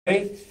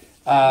Good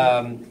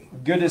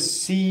to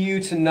see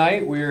you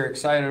tonight. We're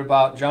excited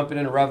about jumping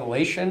into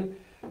Revelation.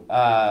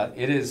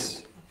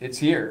 It's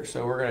here,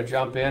 so we're going to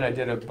jump in. I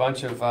did a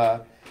bunch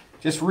of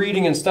just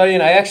reading and studying.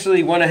 I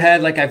actually went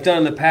ahead, like I've done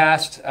in the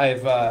past.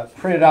 I've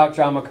printed out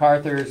John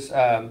MacArthur's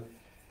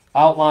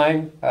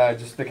outline,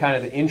 just the kind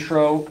of the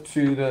intro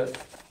to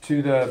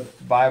the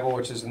Bible,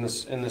 which is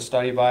in the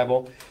study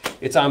Bible.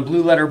 It's on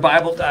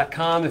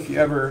blueletterbible.com. If you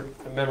ever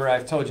remember,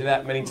 I've told you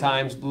that many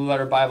times.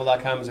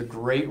 Blueletterbible.com is a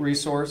great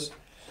resource.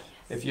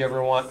 If you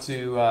ever want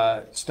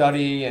to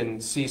study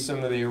and see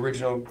some of the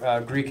original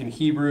Greek and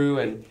Hebrew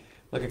and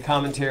look at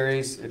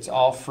commentaries, it's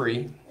all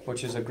free,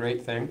 which is a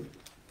great thing.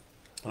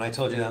 And I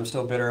told you that I'm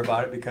still bitter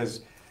about it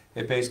because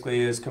it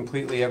basically is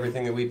completely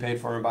everything that we paid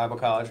for in Bible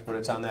college, but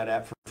it's on that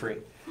app for free.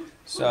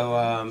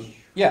 So,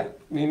 yeah,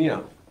 I mean,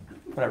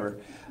 whatever.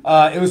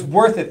 It was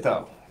worth it,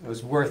 though. It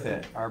was worth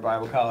it. Our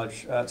Bible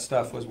college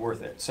stuff was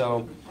worth it.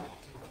 So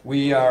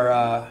we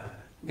are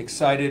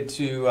excited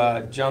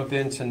to jump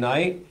in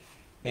tonight.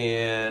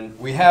 And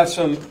we have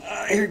some,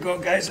 here you go,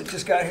 guys. I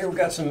just got here. We've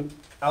got some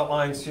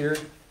outlines here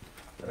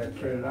that I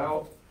printed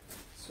out.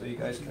 So you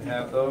guys can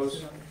have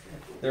those.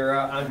 They're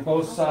on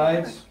both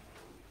sides.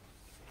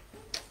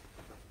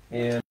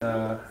 And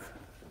good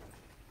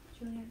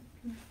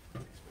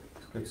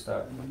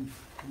stuff.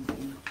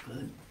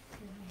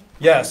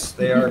 Yes,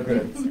 they are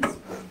good.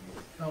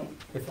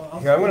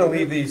 Here, I'm going to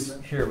leave these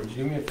here. Would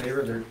you do me a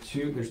favor?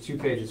 There's two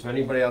pages. If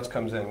anybody else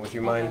comes in, would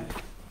you mind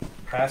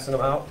passing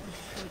them out?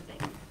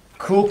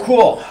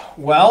 Cool.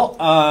 Well,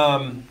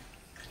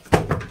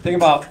 think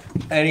about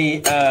any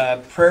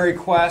prayer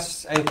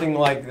requests, anything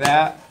like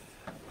that.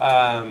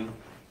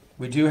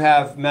 We do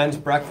have men's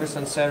breakfast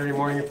on Saturday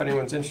morning if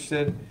anyone's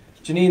interested.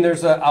 Janine,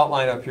 there's an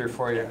outline up here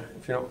for you,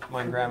 if you don't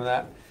mind grabbing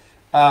that.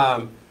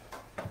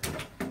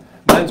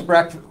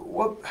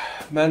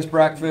 Men's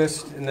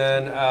breakfast, and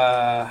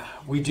then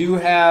we do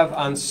have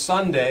on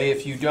Sunday,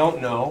 if you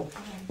don't know,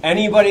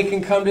 anybody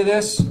can come to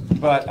this,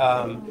 but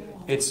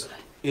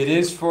it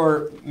is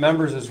for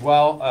members as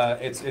well.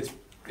 It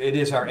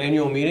is our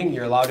annual meeting.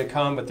 You're allowed to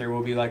come, but there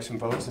will be like some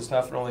votes and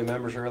stuff, and only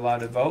members are allowed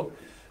to vote.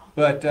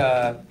 But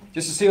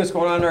just to see what's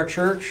going on in our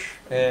church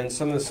and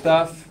some of the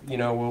stuff,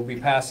 we'll be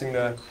passing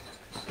the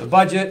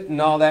budget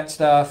and all that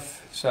stuff.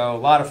 So a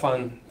lot of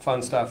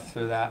fun stuff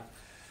through that.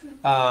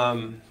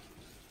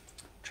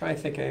 Trying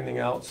to think of anything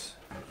else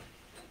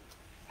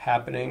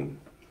happening.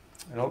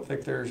 I don't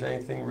think there's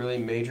anything really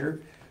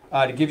major.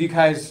 To give you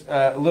guys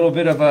a little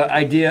bit of an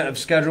idea of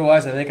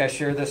schedule-wise, I think I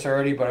shared this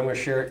already, but I'm going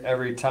to share it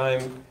every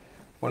time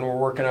when we're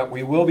working up.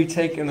 We will be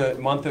taking the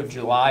month of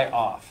July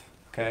off.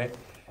 Okay,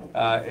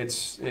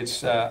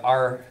 it's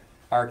our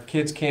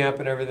kids camp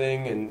and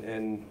everything,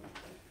 and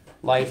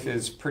life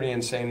is pretty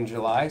insane in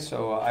July.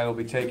 So I will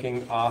be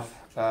taking off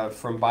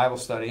from Bible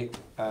study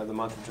the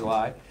month of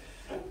July,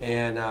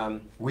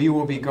 and we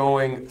will be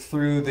going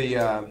through the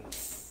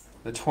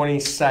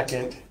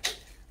 22nd.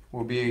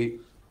 Will be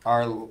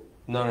our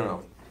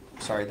No.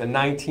 Sorry, the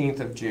 19th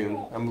of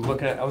June. I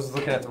was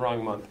looking at the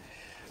wrong month.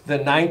 The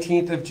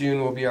 19th of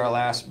June will be our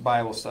last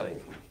Bible study.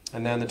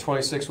 And then the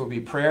 26th will be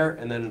prayer,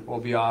 and then we'll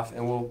be off,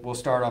 and we'll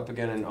start up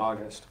again in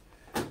August.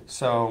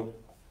 So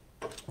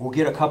we'll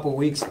get a couple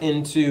weeks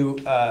into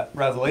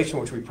Revelation,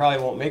 which we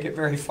probably won't make it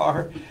very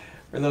far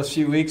in those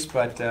few weeks,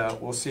 but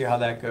we'll see how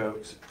that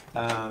goes.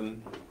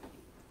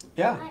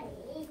 Yeah,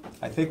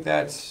 I think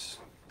that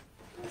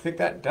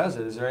does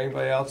it. Is there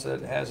anybody else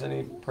that has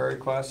any prayer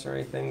requests or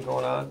anything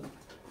going on?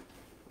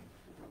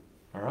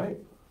 All right.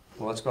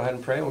 Well, let's go ahead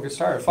and pray and we'll get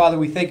started. Father,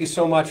 we thank you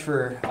so much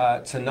for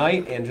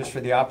tonight and just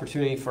for the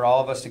opportunity for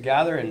all of us to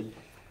gather and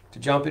to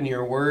jump into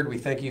your word. We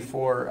thank you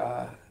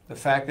for the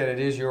fact that it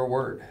is your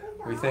word.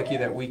 We thank you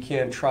that we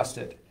can trust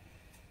it.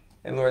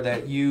 And Lord,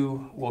 that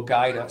you will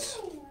guide us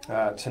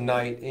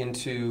tonight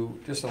into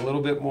just a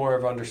little bit more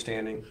of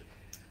understanding.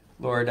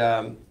 Lord,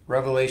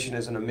 Revelation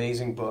is an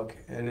amazing book,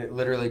 and it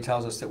literally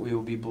tells us that we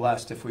will be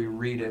blessed if we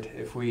read it,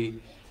 if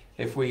we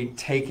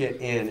take it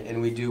in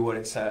and we do what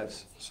it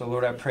says. So,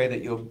 Lord, I pray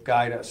that you'll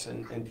guide us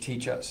and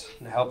teach us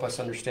and help us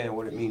understand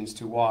what it means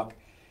to walk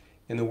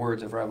in the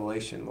words of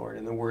Revelation, Lord,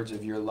 in the words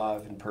of your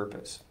love and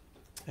purpose.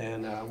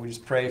 And we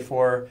just pray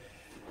for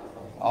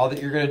all that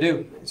you're going to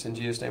do. It's in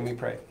Jesus' name we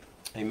pray.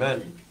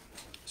 Amen.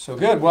 So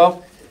good.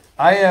 Well,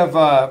 I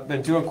have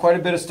been doing quite a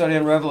bit of study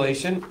on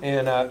Revelation,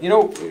 and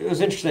it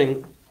was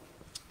interesting.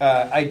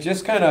 I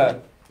just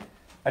read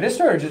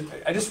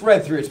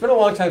through it. It's been a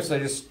long time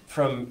since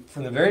from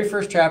the very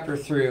first chapter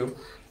through,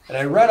 and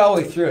I read all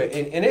the way through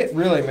it, and it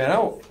really, man,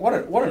 what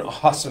an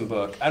awesome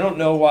book. I don't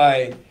know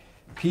why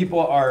people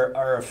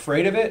are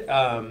afraid of it.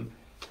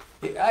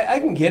 I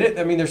can get it.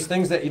 I mean, there's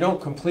things that you don't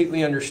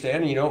completely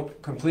understand and you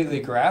don't completely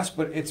grasp,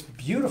 but it's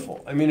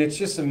beautiful. I mean, it's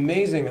just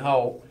amazing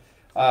how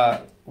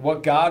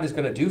what God is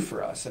going to do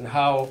for us and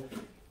how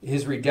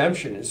his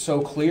redemption is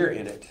so clear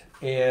in it.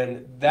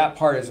 And that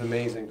part is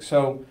amazing.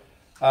 So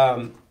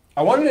I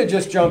wanted to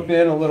just jump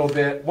in a little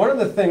bit. One of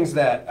the things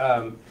that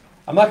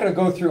I'm I'm not going to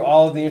go through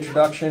all of the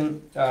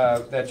introduction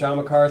that John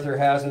MacArthur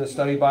has in the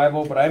Study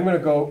Bible, but I'm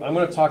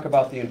going to talk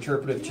about the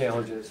interpretive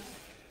challenges,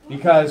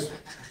 because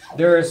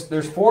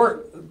there's four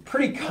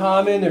pretty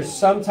common.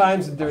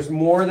 There's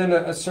more than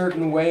a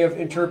certain way of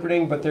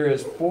interpreting, but there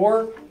is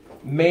four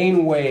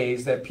main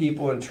ways that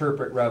people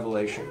interpret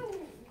Revelation.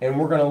 And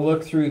we're going to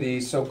look through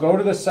these. So go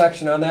to the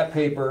section on that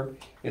paper.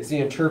 It's the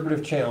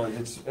interpretive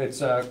challenge.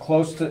 It's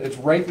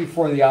right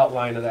before the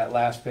outline of that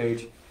last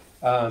page.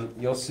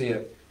 You'll see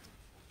it.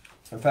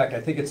 In fact,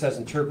 I think it says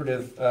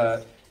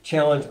interpretive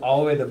challenge all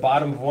the way to the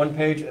bottom of one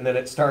page, and then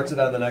it starts it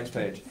on the next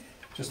page,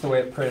 just the way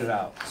it printed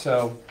out.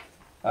 So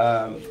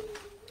I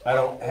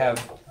don't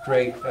have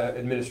great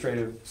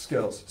administrative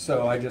skills,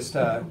 so I just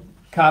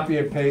copy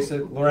and paste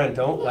it. Lauren,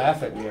 don't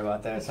laugh at me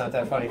about that. It's not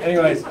that funny.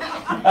 Anyways,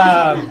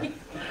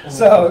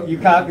 so you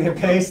copy and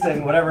paste,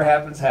 and whatever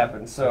happens,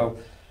 happens. So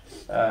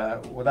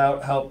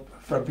without help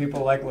from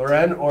people like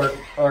Lauren or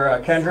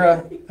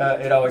Kendra,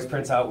 it always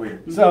prints out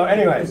weird. So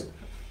anyways,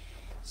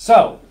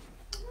 so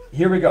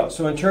here we go.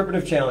 So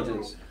interpretive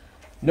challenges.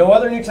 No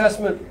other New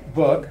Testament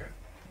book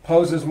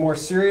poses more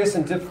serious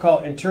and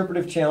difficult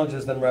interpretive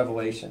challenges than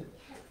Revelation.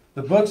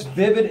 The book's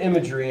vivid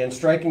imagery and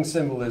striking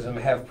symbolism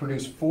have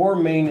produced four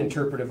main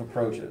interpretive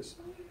approaches.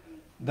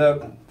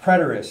 The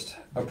preterist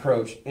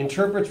approach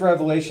interprets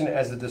Revelation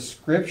as a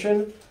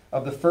description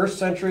of the first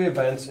century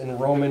events in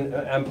Roman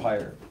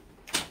Empire.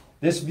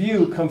 This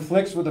view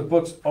conflicts with the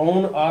book's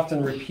own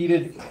often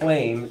repeated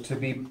claim to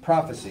be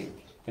prophecy.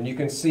 And you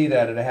can see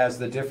that it has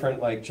the different,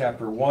 like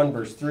chapter 1,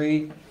 verse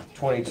 3,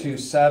 22,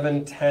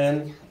 7,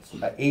 10,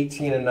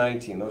 18, and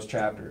 19, those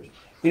chapters.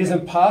 It is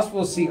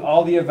impossible to see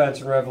all the events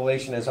in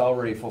Revelation as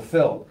already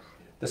fulfilled.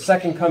 The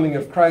second coming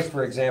of Christ,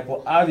 for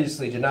example,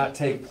 obviously did not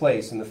take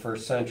place in the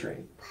first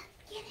century.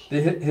 The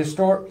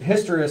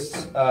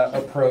historist's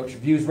approach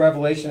views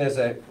Revelation as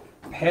a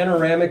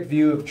panoramic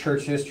view of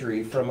church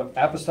history from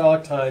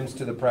apostolic times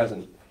to the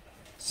present,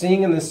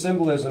 seeing in the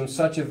symbolism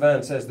such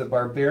events as the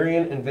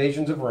barbarian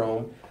invasions of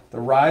Rome, the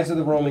rise of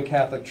the Roman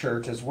Catholic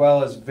Church, as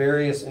well as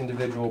various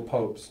individual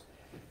popes,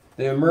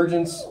 the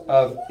emergence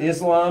of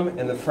Islam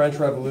and the French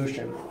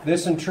Revolution.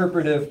 This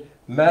interpretive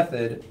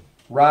method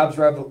robs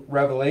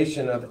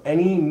Revelation of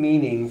any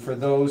meaning for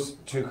those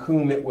to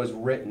whom it was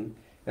written.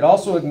 It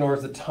also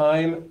ignores the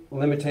time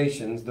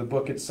limitations the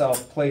book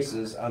itself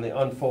places on the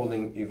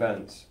unfolding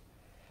events.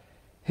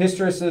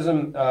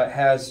 Historicism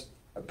has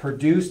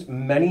produced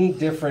many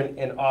different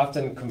and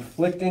often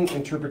conflicting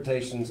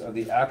interpretations of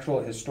the actual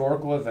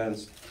historical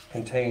events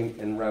contained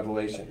in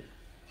Revelation.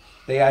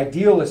 The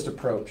idealist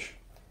approach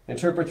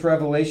interprets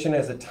Revelation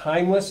as a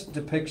timeless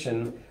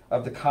depiction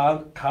of the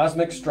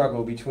cosmic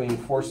struggle between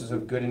forces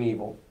of good and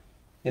evil.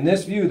 In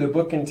this view, the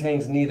book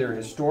contains neither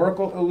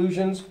historical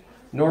allusions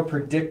nor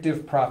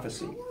predictive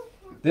prophecy.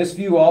 This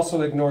view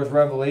also ignores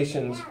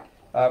Revelation's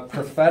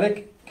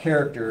prophetic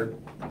character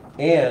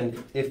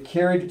and, if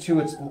carried to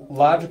its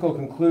logical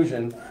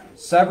conclusion,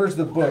 severs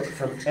the book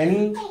from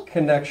any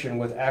connection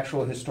with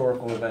actual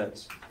historical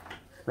events.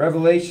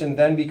 Revelation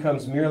then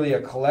becomes merely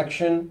a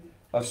collection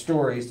of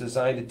stories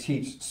designed to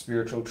teach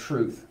spiritual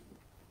truth.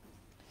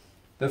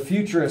 The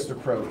futurist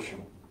approach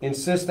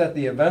insists that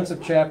the events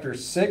of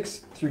chapters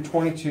 6 through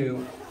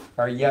 22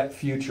 are yet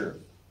future,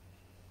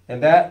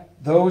 and that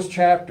those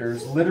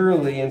chapters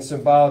literally and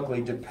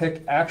symbolically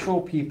depict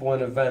actual people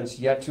and events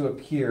yet to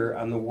appear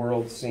on the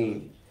world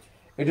scene.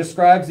 It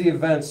describes the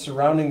events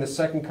surrounding the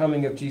second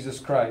coming of Jesus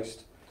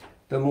Christ,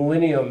 the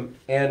millennium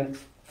and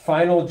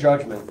final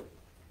judgment,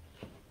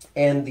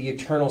 and the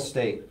eternal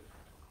state.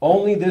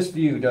 Only this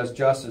view does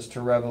justice to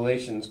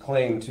Revelation's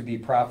claim to be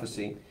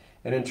prophecy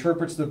and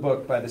interprets the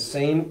book by the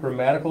same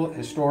grammatical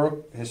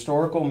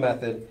historical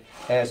method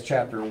as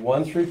chapter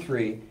 1 through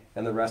 3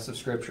 and the rest of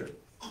Scripture.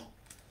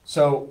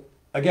 So,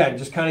 again,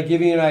 just kind of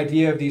giving you an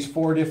idea of these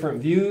four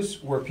different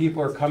views where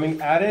people are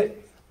coming at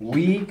it.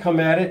 We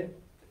come at it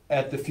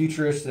at the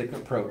futuristic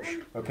approach.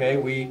 Okay,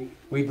 we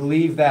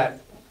believe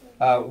that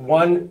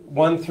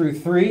 1 through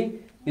 3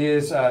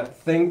 is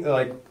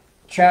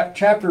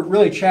chapter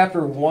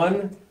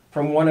 1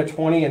 from 1 to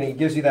 20, and he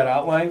gives you that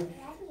outline.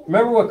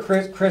 Remember what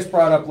Chris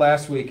brought up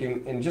last week,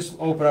 and just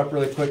open up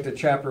really quick to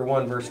chapter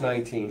 1, verse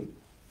 19.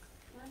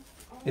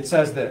 It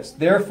says this: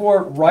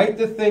 "Therefore write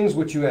the things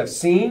which you have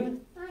seen,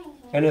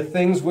 and the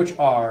things which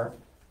are,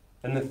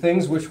 and the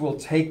things which will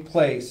take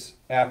place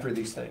after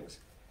these things."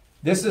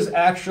 This is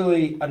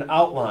actually an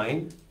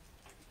outline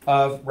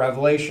of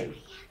Revelation.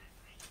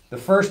 The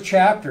first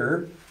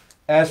chapter,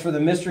 as for the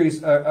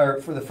mysteries, or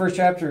for the first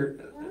chapter,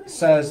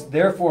 says,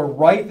 "Therefore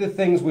write the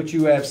things which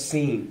you have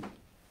seen."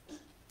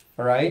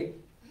 All right?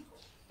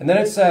 And then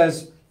it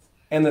says,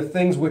 "and the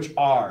things which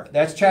are."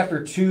 That's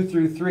chapter 2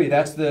 through 3.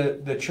 That's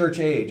the church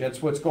age.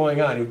 That's what's going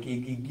on.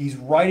 He's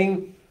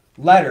writing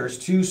letters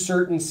to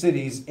certain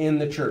cities in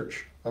the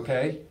church.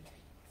 Okay?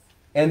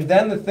 And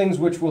then the things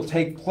which will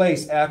take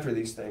place after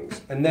these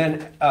things. And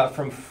then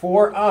from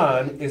 4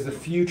 on is the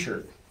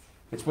future.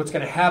 It's what's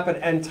going to happen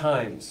end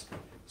times.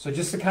 So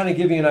just to kind of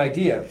give you an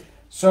idea.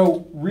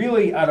 So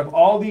really, out of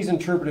all these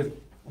interpretive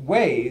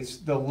ways,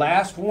 the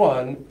last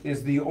one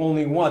is the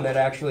only one that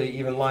actually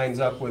even lines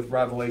up with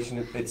Revelation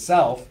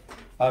itself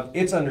of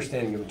its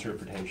understanding of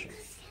interpretation.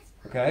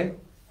 Okay?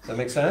 Does that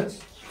make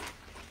sense?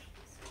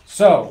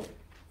 So,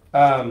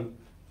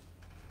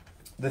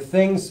 the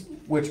things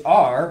which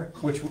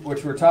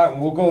we're talking,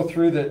 we'll go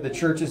through the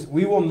churches.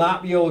 We will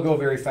not be able to go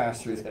very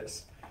fast through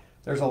this.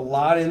 There's a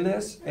lot in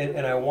this,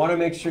 and I want to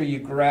make sure you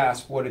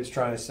grasp what it's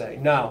trying to say.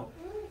 Now,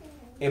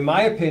 in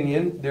my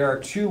opinion, there are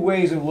two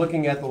ways of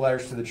looking at the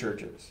letters to the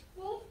churches.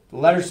 The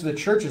letters to the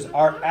churches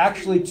are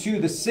actually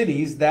to the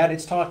cities that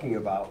it's talking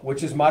about,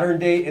 which is modern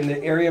day, in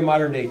the area of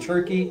modern day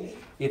Turkey.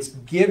 It's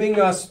giving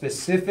us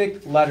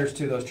specific letters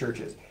to those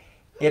churches.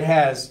 It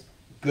has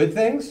good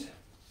things,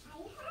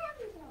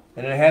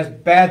 and it has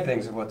bad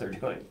things of what they're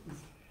doing.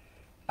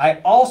 I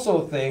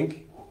also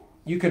think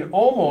you can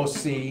almost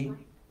see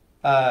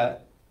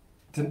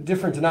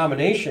different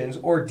denominations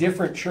or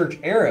different church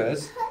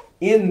eras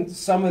in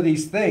some of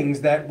these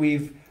things that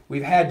we've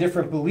had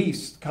different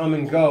beliefs come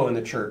and go in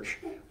the church.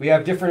 We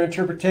have different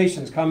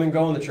interpretations come and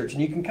go in the church.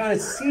 And you can kind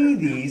of see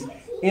these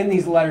in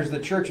these letters to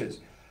the churches.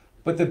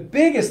 But the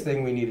biggest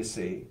thing we need to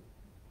see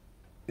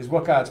is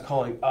what God's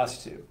calling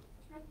us to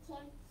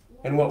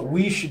and what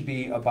we should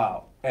be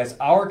about as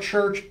our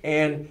church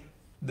and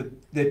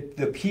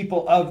the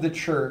people of the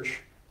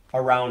church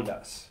around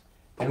us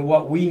and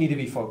what we need to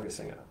be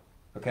focusing on.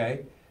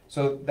 Okay?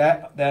 So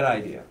that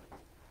idea.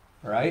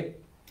 All right?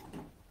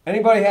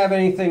 Anybody have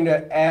anything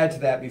to add to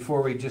that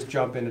before we just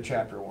jump into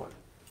chapter 1?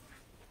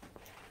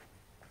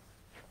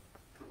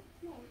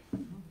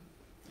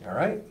 All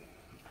right.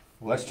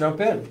 Well, let's jump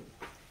in.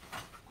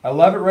 I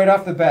love it right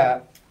off the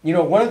bat. You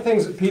know, one of the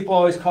things that people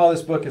always call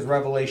this book is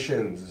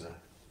Revelations.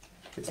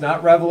 It's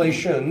not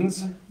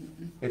Revelations,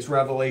 it's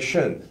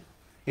Revelation.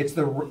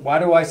 Why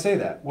do I say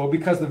that? Well,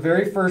 because the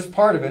very first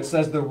part of it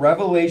says the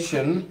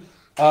revelation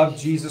of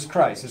Jesus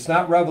Christ. It's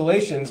not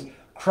Revelations.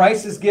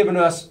 Christ has given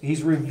us,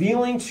 he's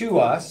revealing to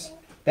us,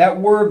 that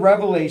word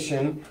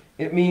revelation,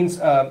 it means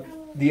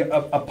the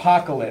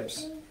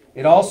apocalypse.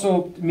 It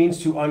also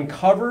means to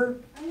uncover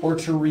or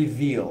to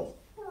reveal.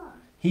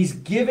 He's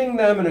giving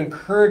them an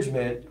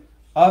encouragement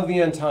of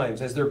the end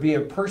times. As they're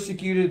being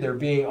persecuted, they're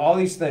being all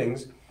these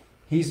things.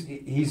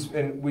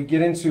 And we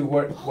get into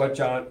what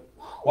John,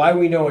 why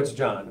we know it's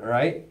John, all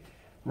right?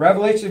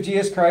 Revelation of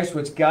Jesus Christ,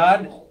 which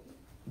God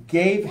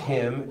gave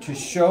him to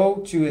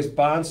show to his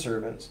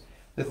bondservants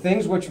the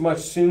things which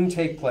must soon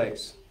take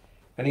place.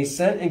 And he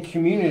sent and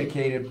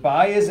communicated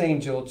by his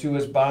angel to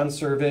his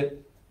bondservant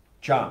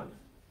John.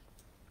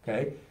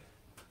 Okay?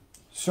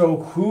 So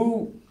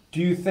who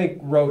do you think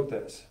wrote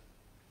this?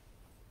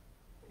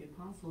 The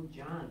Apostle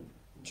John.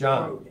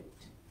 John. Wrote it.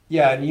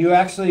 Yeah, and you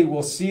actually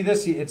will see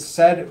this. It's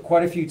said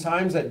quite a few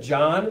times that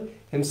John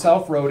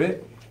himself wrote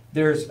it.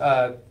 There's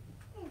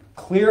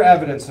clear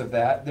evidence of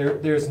that.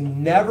 There's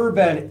never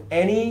been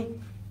any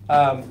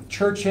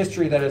church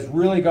history that has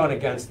really gone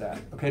against that.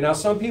 Okay, now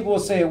some people will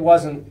say it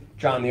wasn't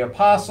John the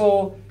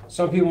Apostle.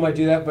 Some people might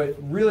do that, but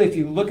really if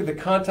you look at the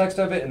context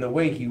of it and the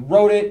way he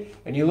wrote it,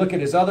 and you look at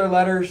his other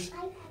letters,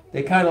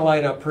 they kind of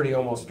line up pretty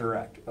almost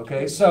direct.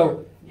 Okay,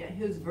 so... Yeah,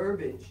 his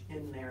verbiage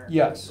in there.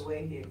 Yes. The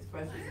way he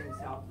expresses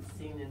himself is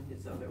seen in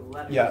his other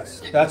letters.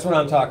 Yes, that's what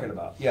I'm talking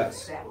about.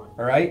 Yes. That one.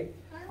 All right?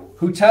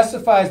 Who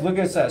testifies, look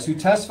at it says, who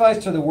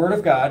testifies to the word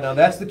of God. Now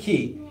that's the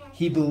key.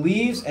 He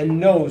believes and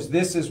knows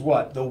this is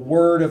what? The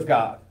word of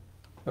God.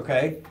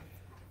 Okay?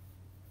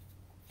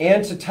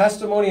 And to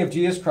testimony of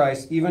Jesus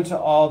Christ, even to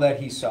all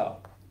that he saw.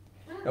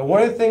 Now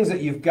one of the things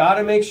that you've got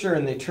to make sure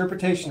in the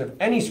interpretation of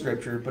any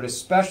scripture, but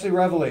especially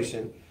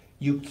Revelation,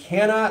 you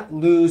cannot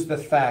lose the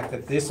fact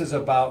that this is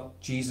about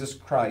Jesus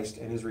Christ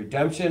and his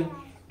redemption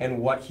and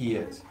what he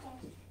is.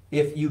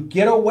 If you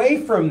get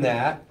away from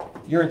that,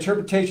 your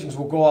interpretations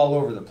will go all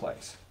over the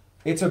place.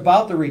 It's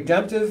about the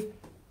redemptive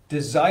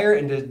desire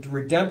and the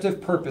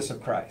redemptive purpose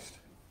of Christ.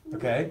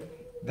 Okay?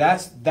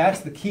 That's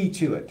the key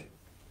to it.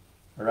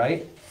 All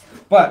right?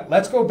 But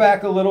let's go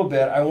back a little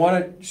bit. I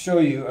want to show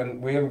you,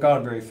 and we haven't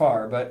gone very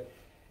far, but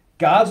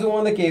God's the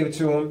one that gave it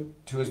to him,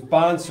 to his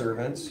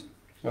bondservants.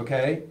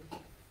 Okay?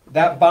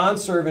 That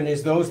bondservant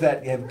is those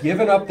that have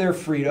given up their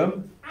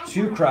freedom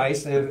to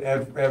Christ,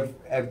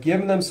 have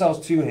given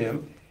themselves to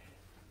him.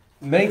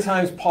 Many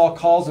times Paul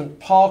calls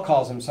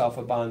himself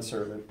a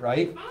bondservant,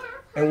 right?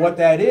 And what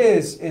that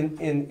is, and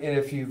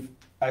if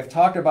I've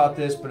talked about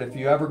this, but if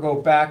you ever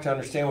go back to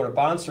understand what a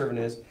bondservant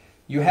is,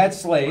 you had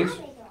slaves,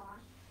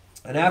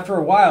 and after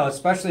a while,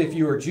 especially if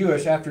you were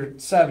Jewish, after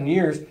 7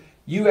 years,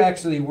 you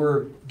actually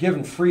were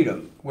given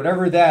freedom.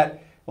 Whatever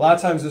that, a lot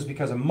of times it was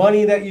because of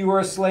money that you were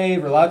a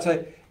slave, or a lot of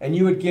times, and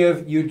you would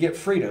get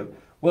freedom.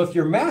 Well, if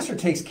your master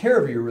takes care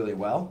of you really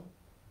well,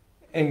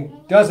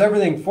 and does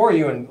everything for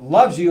you, and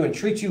loves you, and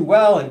treats you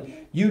well, and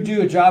you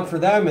do a job for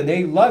them, and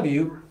they love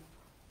you,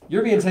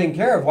 you're being taken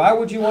care of. Why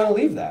would you want to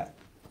leave that?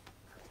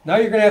 Now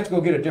you're going to have to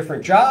go get a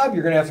different job.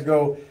 You're going to have to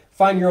go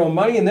find your own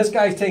money, and this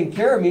guy's taking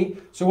care of me.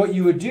 So what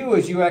you would do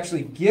is you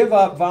actually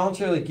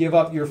voluntarily give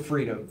up your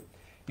freedom.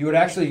 You would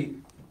actually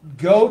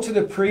go to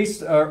the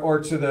priest or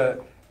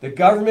to the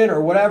government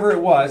or whatever it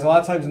was, a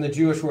lot of times in the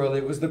Jewish world,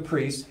 it was the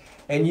priests,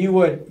 and you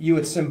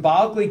would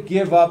symbolically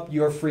give up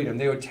your freedom.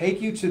 They would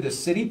take you to the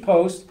city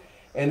post,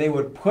 and they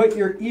would put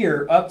your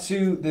ear up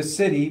to the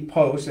city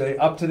post,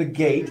 up to the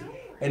gate,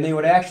 and they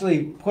would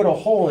actually put a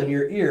hole in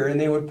your ear, and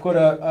they would put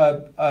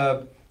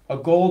a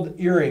gold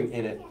earring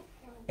in it.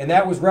 And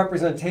that was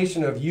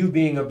representation of you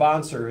being a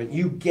bondservant.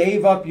 You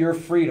gave up your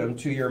freedom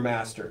to your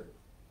master.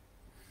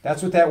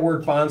 That's what that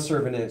word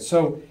bondservant is.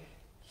 So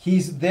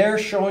he's there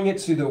showing it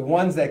to the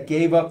ones that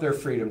gave up their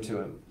freedom to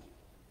him.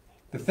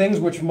 The things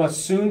which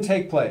must soon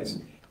take place.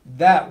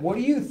 That, what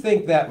do you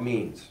think that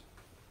means?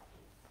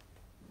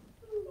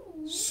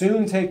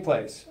 Soon take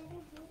place.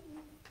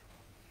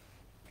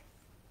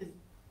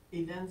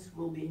 Events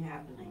will be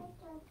happening.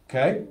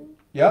 Okay?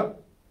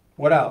 Yep.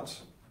 What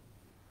else?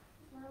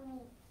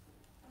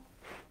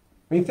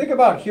 I mean, think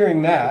about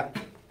hearing that.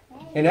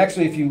 And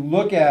actually, if you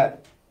look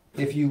at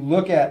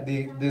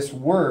this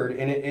word,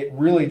 and it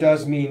really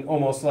does mean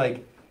almost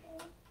like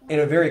in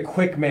a very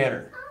quick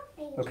manner.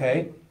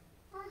 Okay?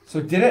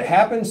 So did it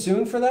happen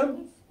soon for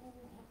them?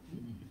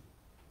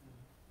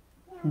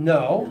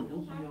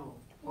 No. No.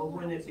 But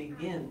when it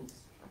begins.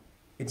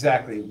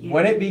 Exactly.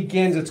 When it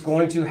begins, it's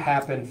going to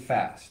happen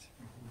fast.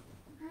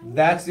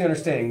 That's the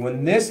understanding.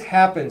 When this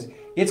happens,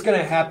 it's going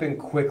to happen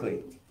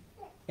quickly.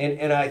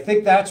 And I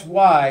think that's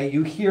why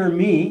you hear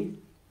me,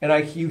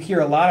 and you hear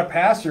a lot of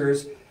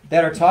pastors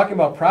that are talking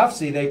about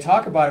prophecy, they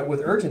talk about it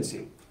with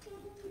urgency.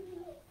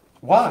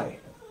 Why?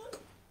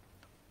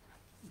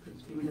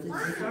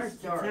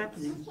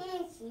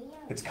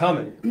 It's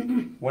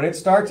coming. When it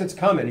starts, it's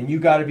coming, and you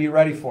got to be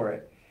ready for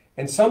it.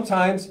 And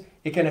sometimes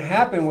it can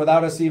happen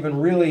without us even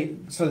really.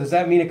 So does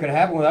that mean it could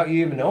happen without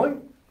you even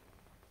knowing?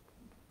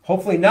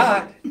 Hopefully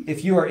not.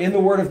 If you are in the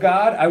Word of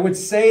God, I would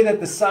say that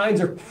the signs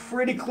are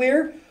pretty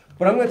clear.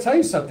 But I'm going to tell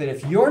you something.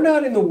 If you're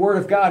not in the Word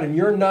of God and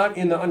you're not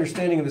in the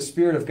understanding of the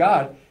Spirit of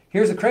God,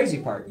 here's the crazy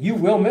part. You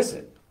will miss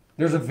it.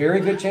 There's a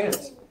very good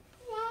chance.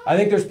 I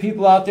think there's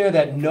people out there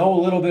that know a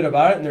little bit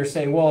about it, and they're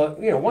saying, well,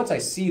 once I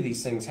see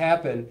these things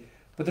happen,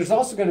 but there's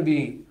also going to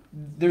be,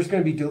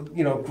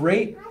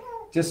 great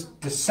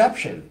just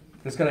deception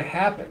that's going to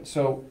happen.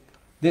 So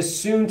this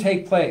soon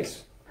take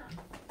place.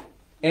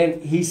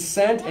 And he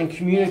sent and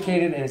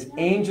communicated his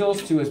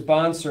angels to his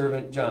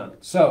bondservant John.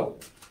 So,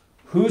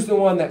 who's the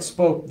one that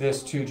spoke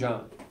this to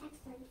John?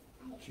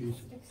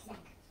 Jesus.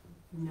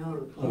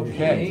 No.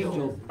 Okay,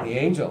 the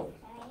angel.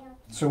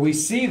 So we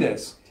see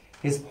this.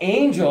 His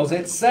angels,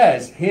 it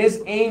says,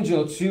 his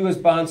angel to his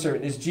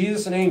bondservant. Is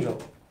Jesus an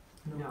angel?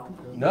 No.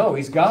 No,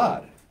 he's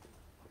God.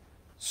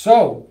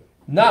 So,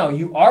 now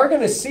you are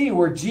going to see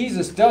where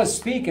Jesus does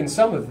speak in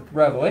some of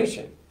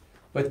Revelation.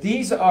 But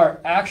these are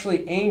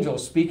actually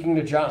angels speaking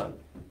to John.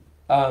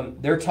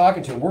 They're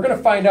talking to him. We're going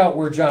to find out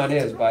where John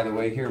is, by the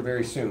way, here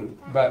very soon.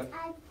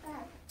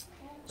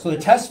 So they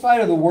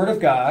testified of the Word of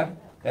God.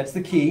 That's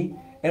the key.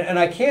 And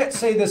I can't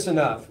say this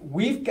enough.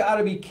 We've got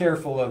to be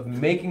careful of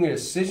making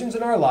decisions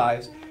in our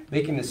lives,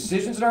 making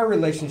decisions in our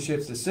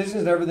relationships,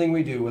 decisions in everything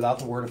we do without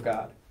the Word of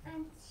God.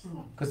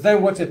 Because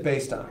then what's it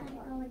based on?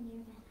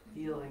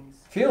 Feelings.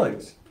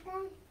 Feelings.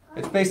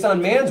 It's based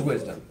on man's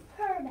wisdom.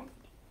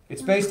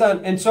 It's based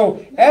on, and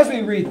so as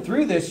we read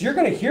through this, you're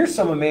going to hear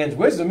some of man's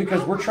wisdom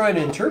because we're trying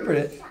to interpret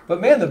it.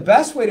 But man, the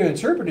best way to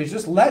interpret it is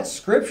just let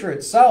Scripture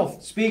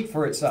itself speak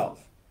for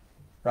itself.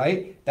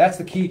 Right? That's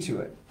the key to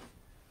it.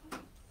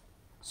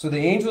 So the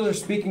angels are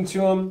speaking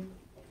to him,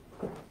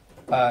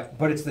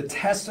 but it's the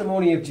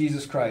testimony of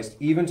Jesus Christ,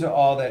 even to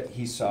all that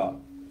he saw.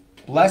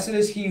 Blessed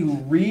is he who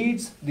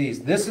reads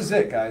these. This is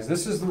it, guys.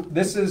 This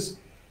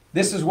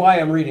is why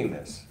I'm reading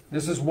this.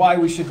 This is why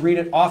we should read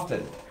it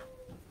often.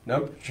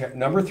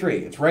 Number 3,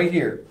 it's right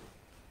here.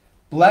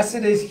 Blessed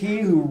is he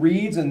who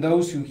reads and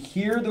those who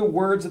hear the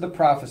words of the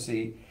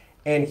prophecy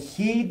and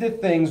heed the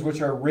things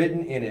which are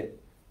written in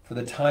it, for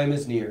the time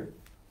is near.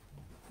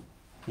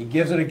 He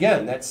gives it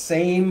again. That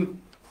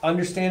same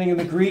understanding in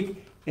the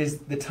Greek is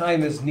the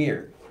time is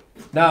near.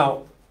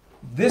 Now,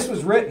 this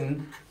was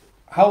written,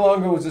 how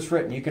long ago was this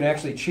written? You can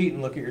actually cheat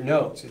and look at your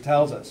notes. It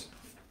tells us.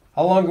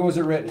 How long ago was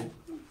it written?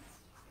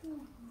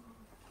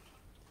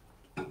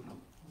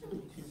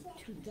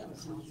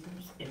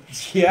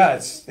 Yeah,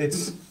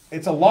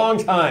 it's a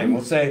long time.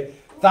 We'll say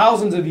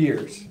thousands of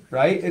years,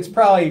 right? It's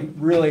probably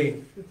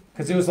really,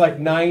 because it was like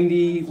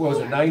 90 AD?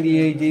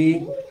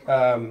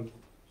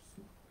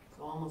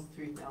 Almost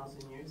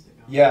 3,000 years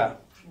ago. Yeah.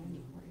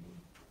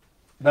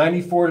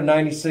 94 to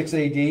 96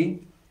 AD.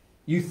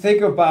 You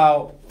think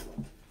about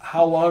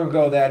how long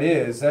ago that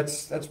is.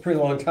 That's a pretty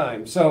long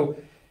time. So,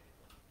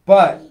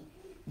 but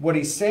what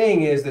he's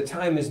saying is the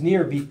time is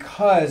near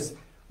because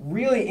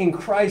really in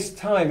Christ's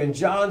time, in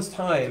John's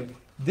time,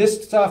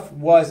 this stuff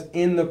was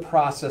in the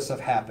process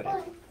of happening.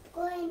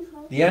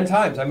 The end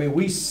times. I mean,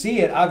 we see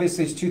it.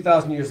 Obviously, it's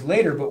 2,000 years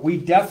later, but we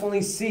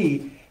definitely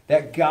see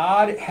that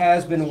God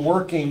has been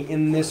working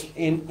in this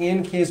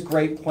in His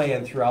great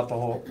plan throughout the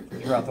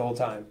whole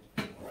time,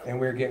 and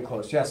we're getting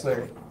close. Yes,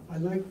 Larry. I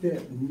like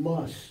that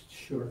must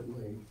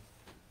shortly.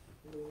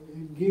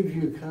 It gives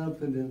you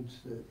confidence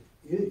that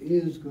it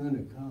is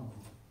gonna come.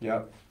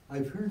 Yep.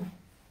 I've heard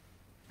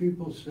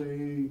people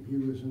say he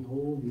was an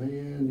old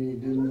man, he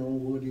didn't know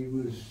what he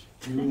was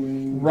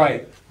doing.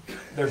 Right.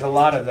 There's a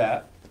lot of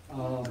that.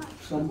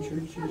 Some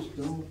churches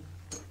don't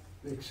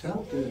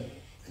accept it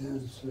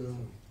as a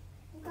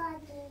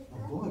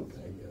book,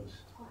 I guess.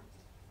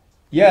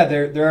 Yeah,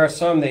 there are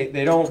some,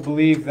 they don't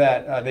believe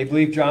that, they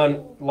believe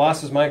John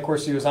lost his mind. Of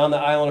course, he was on the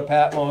island of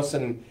Patmos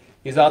and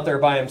he's out there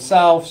by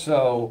himself,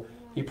 so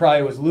he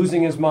probably was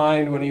losing his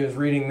mind when he was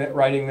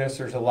writing this.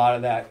 There's a lot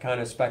of that kind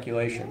of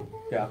speculation.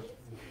 Yeah.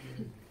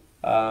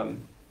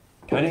 Kind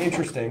of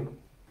interesting.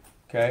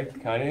 Okay,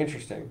 kind of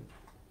interesting.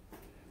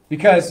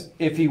 Because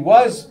if he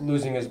was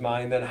losing his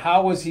mind, then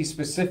how was he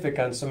specific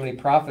on so many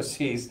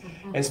prophecies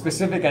and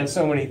specific on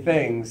so many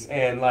things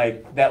and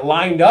like that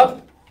lined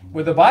up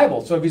with the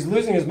Bible? So if he's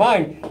losing his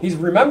mind, he's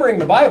remembering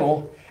the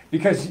Bible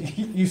because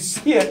you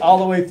see it all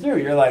the way through.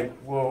 You're like,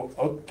 well,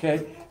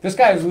 okay. This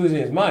guy was losing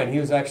his mind. He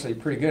was actually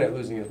pretty good at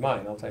losing his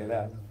mind, I'll tell you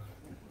that.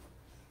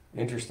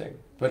 Interesting.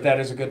 But that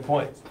is a good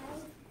point.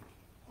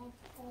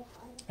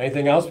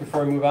 Anything else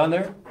before we move on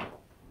there?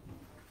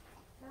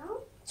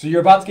 So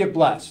you're about to get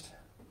blessed.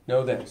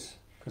 Know this,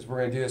 because we're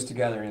going to do this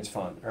together and it's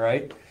fun, all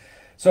right?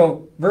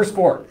 So, verse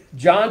 4,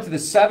 John to the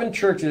 7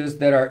 churches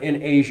that are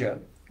in Asia,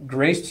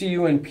 grace to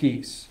you and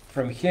peace,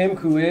 from him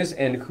who is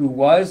and who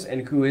was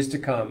and who is to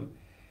come,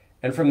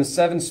 and from the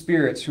 7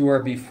 spirits who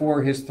are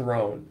before his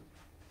throne,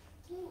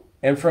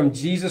 and from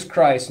Jesus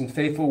Christ and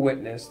faithful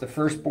witness, the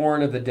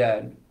firstborn of the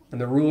dead, and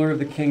the ruler of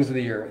the kings of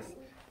the earth,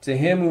 to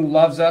him who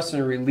loves us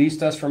and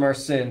released us from our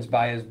sins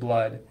by his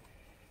blood.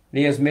 And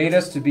he has made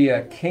us to be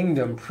a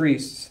kingdom,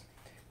 priests,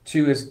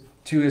 to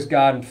his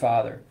God and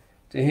Father.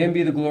 To him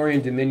be the glory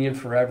and dominion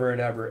forever and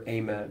ever.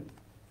 Amen.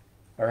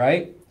 All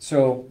right?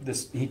 So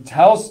he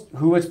tells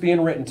who it's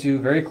being written to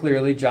very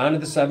clearly. John to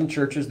the 7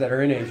 churches that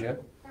are in Asia.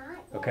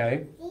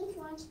 Okay?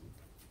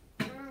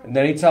 And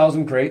then he tells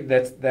them, great,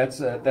 that's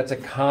a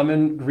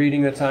common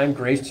greeting of the time.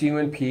 Grace to you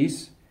and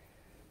peace.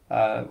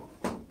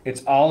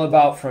 It's all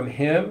about from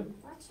him,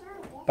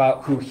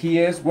 about who he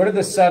is. What are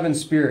the 7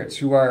 spirits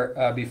who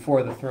are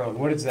before the throne?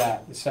 What is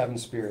that, the 7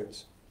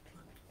 spirits?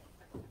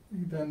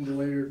 He then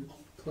later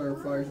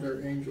clarifies they're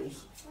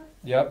angels.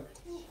 Yep.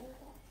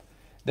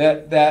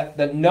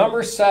 That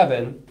number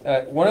 7,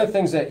 one of the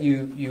things that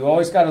you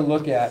always got to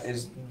look at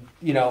is,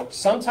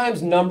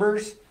 sometimes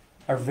numbers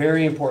are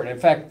very important.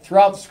 In fact,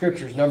 throughout the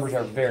scriptures, numbers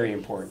are very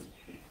important.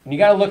 And you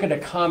got to look at a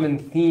common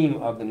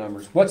theme of the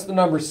numbers. What's the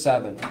number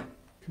 7?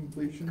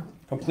 Completion.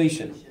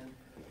 Completion.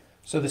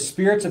 So the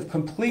spirits of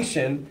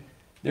completion,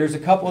 there's a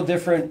couple of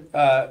different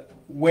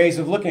ways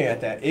of looking at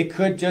that. It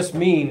could just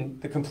mean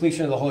the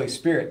completion of the Holy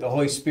Spirit. The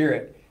Holy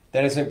Spirit,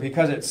 that isn't,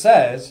 because it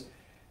says,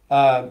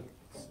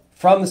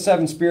 from the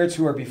 7 spirits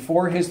who are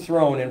before his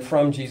throne and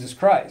from Jesus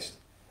Christ.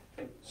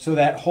 So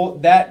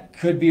that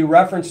could be a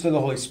reference to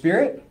the Holy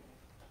Spirit.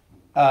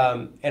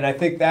 And I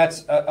think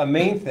that's a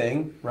main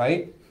thing,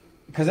 right?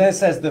 Because then it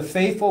says, the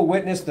faithful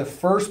witness, the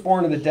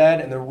firstborn of the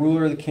dead, and the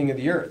ruler of the king of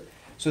the earth.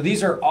 So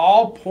these are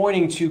all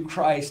pointing to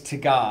Christ, to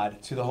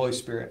God, to the Holy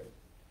Spirit.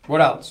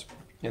 What else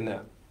in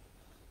that?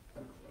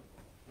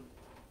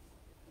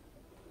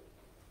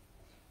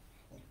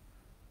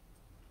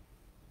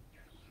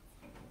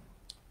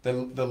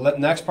 The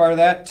next part of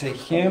that, to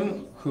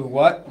him who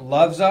what?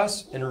 Loves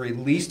us and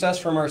released us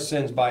from our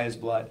sins by his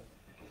blood.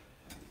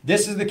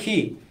 This is the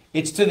key.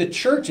 It's to the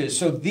churches.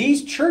 So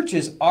these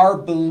churches are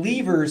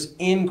believers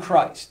in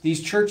Christ.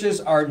 These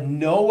churches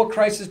know what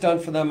Christ has done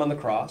for them on the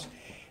cross.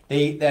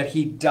 That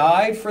he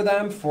died for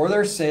them for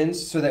their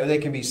sins so that they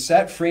can be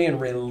set free and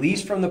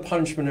released from the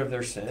punishment of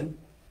their sin.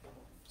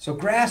 So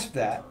grasp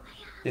that.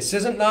 This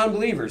isn't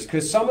non-believers,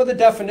 because some of the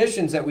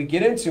definitions that we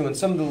get into and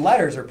some of the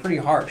letters are pretty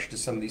harsh to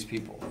some of these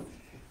people.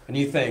 And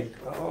you think,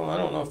 oh, I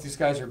don't know if these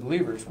guys are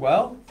believers.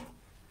 Well,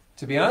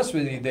 to be honest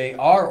with you, they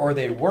are or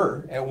they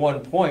were at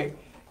one point.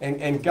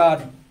 And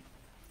God,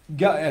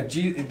 that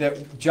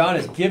John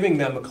is giving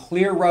them a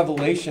clear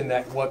revelation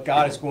that what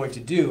God is going to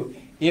do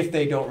if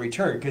they don't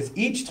return. Because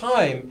each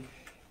time,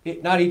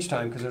 not each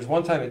time, because there's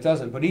one time it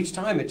doesn't, but each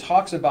time it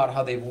talks about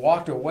how they've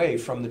walked away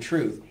from the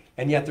truth.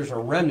 And yet there's a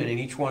remnant in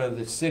each one of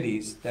the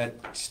cities that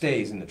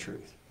stays in the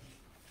truth.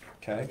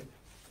 Okay?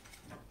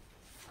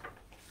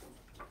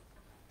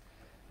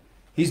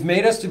 He's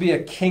made us to be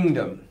a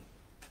kingdom,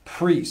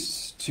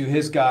 priests to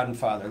his God and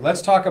Father.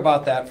 Let's talk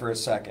about that for a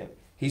second.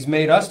 He's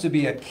made us to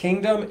be a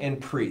kingdom and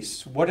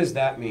priests. What does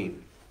that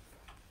mean?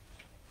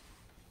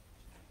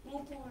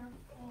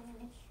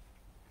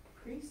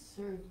 Priests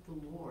serve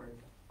the Lord.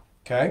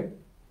 Okay?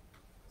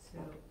 So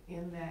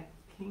in that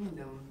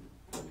kingdom,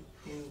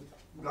 in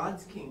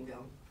God's kingdom,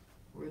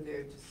 we're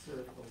there to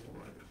serve the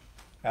Lord.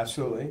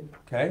 Absolutely.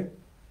 Okay?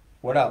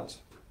 What else?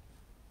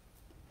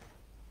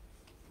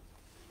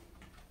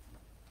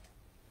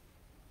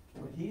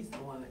 Well, he's the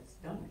one that's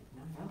done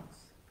it, not us.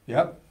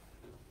 Yep.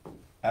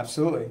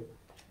 Absolutely.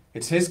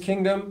 It's his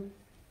kingdom.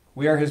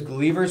 We are his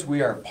believers.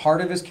 We are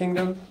part of his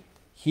kingdom.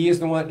 He is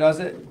the one that does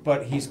it,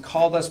 but he's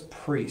called us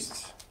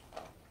priests.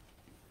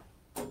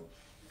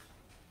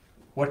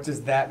 What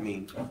does that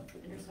mean?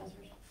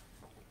 Intercessors.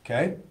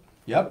 Okay,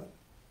 yep.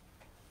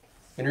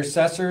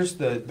 Intercessors,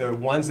 the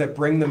ones that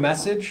bring the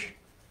message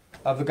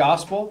of the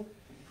gospel.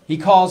 He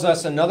calls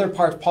us, another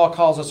part, Paul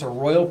calls us a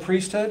royal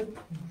priesthood,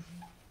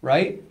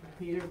 right?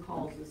 Peter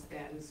calls us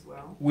that as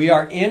well. We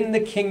are in the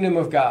kingdom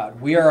of God.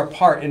 We are a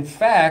part. In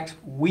fact,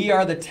 we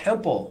are the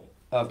temple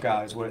of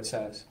God, is what it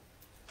says.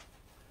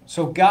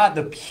 So God,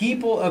 the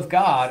people of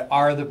God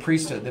are the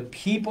priesthood. The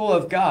people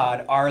of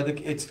God are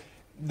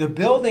the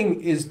building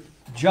is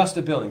just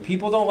a building.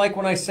 People don't like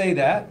when I say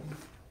that,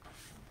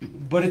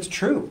 but it's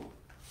true.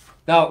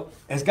 Now,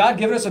 has God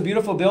given us a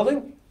beautiful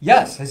building?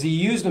 Yes. Has he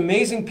used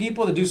amazing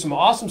people to do some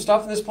awesome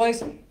stuff in this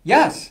place?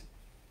 Yes.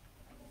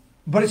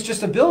 But it's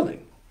just a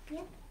building.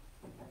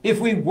 If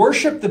we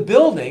worship the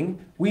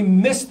building, we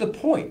miss the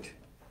point.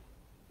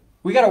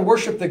 We got to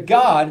worship the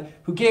God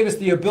who gave us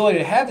the ability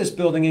to have this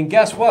building. And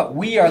guess what?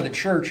 We are the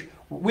church.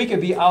 We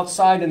could be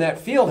outside in that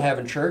field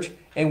having church,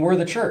 and we're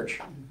the church.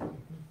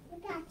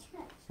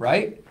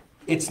 Right?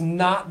 It's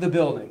not the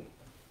building.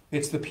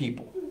 It's the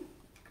people.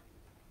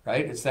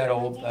 Right? It's that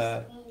old,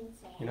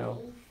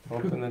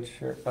 open the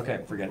church.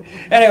 Okay, forget it.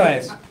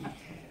 Anyways,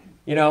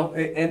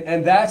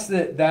 and that's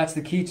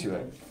the key to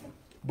it.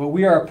 But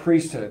we are a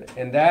priesthood,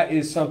 and that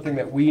is something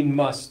that we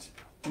must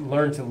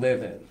learn to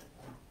live in.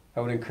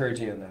 I would encourage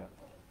you in that.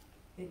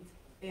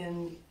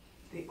 In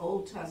the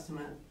Old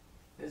Testament,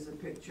 there's a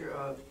picture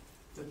of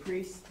the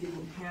priests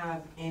didn't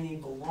have any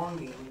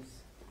belongings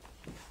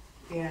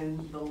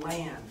in the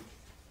land.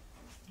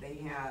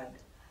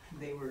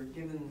 They were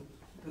given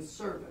the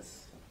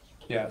service.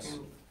 Yes.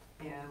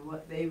 And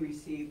what they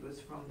received was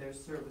from their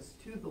service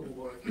to the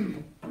Lord,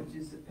 which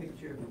is a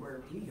picture of where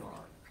we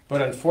are.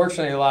 But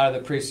unfortunately, a lot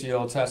of the priests of the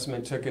Old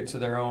Testament took it to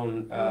their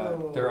own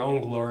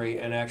glory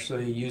and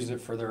actually used it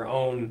for their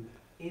own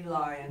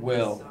Eli and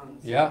will. his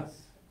sons. Yeah,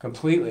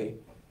 completely.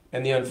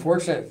 And the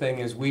unfortunate thing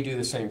is we do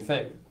the same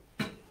thing.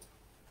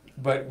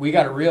 But we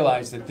got to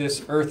realize that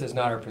this earth is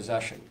not our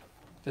possession.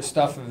 The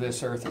stuff of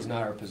this earth is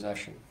not our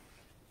possession.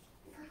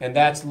 And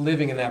that's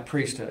living in that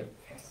priesthood.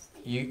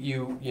 It's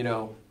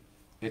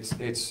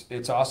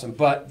awesome.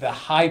 But the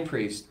high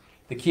priest,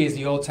 the key is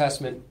the Old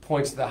Testament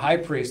points to the high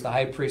priest. The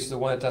high priest is the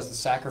one that does the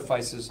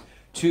sacrifices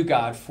to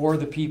God for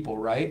the people,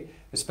 right?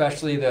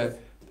 Especially the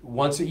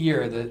once a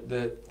year,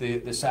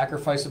 the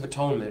sacrifice of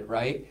atonement,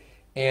 right?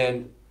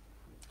 And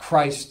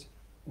Christ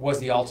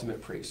was the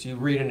ultimate priest. You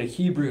read into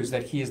Hebrews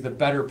that he is the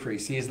better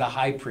priest. He is the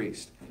high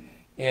priest.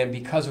 And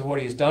because of what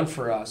he has done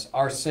for us,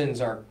 our sins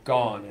are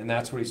gone. And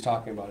that's what he's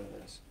talking about in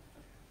this.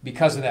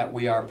 Because of that,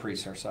 we are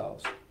priests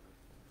ourselves.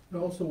 It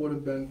also would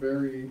have been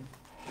because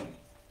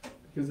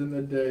in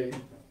the day,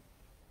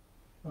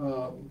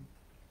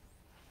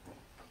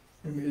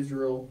 in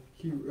Israel,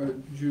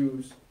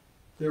 Jews,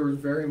 there was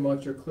very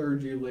much a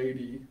clergy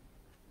lady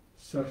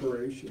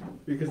separation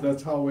because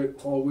that's how it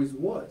always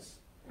was.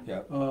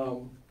 Yep.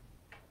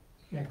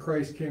 And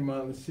Christ came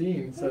on the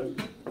scene and said,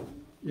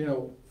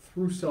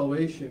 through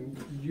salvation,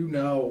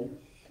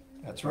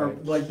 That's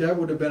right. like that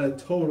would have been a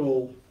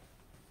total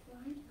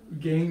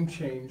game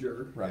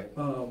changer. Right.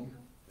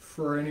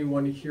 For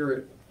anyone to hear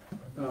it.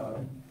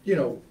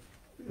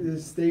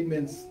 His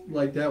statements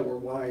like that were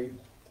why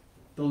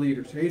the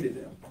leaders hated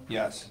him.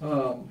 Yes.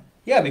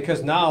 Yeah,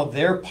 because now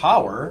their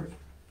power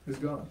Is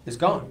gone. is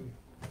gone.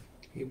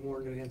 He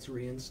warned against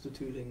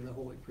reinstituting the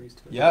holy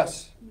priesthood.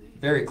 Yes,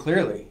 very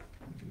clearly.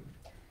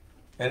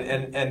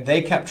 And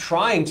they kept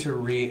trying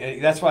to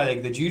that's why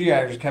the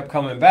Judaizers kept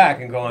coming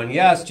back and going,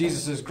 yes,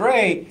 Jesus is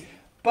great,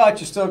 but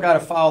you still got to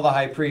follow the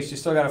high priest. You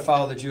still got to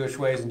follow the Jewish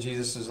ways. And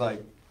Jesus is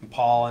like,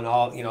 Paul and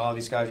all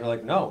these guys are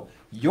like, no,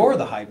 you're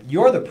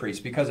the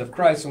priest because of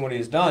Christ and what he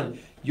has done.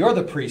 You're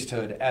the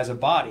priesthood as a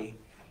body.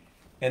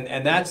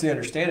 And that's the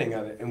understanding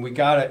of it. And we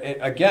got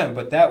to, again,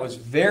 but that was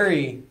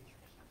very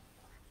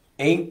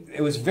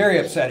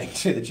upsetting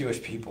to the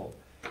Jewish people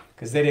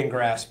because they didn't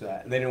grasp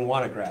that. And they didn't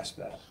want to grasp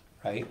that,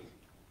 right?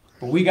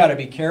 But we got to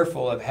be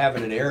careful of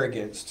having an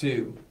arrogance,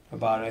 too,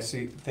 about it.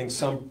 Think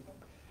some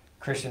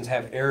Christians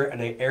have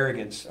an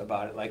arrogance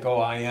about it. Like,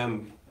 I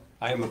am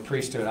a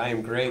priesthood. I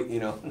am great,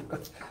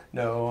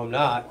 No, I'm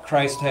not.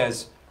 Christ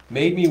has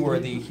made me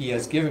worthy. He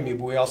has given me,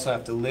 but we also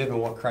have to live in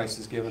what Christ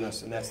has given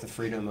us, and that's the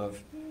freedom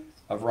of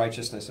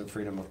righteousness and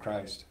freedom of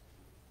Christ.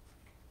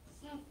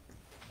 All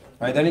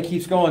right, then he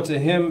keeps going. To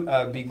him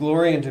be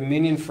glory and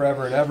dominion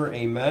forever and ever.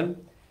 Amen.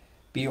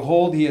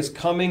 Behold, he is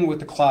coming with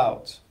the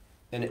clouds,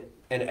 and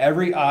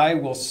every eye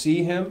will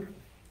see him,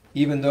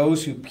 even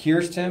those who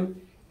pierced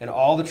him, and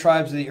all the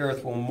tribes of the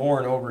earth will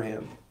mourn over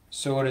him.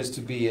 So it is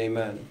to be.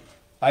 Amen.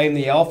 I am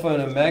the Alpha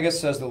and Omega,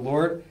 says the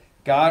Lord,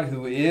 God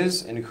who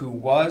is and who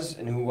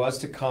was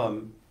to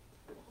come,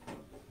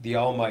 the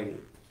Almighty.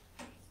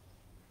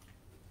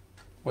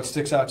 What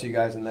sticks out to you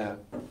guys in that?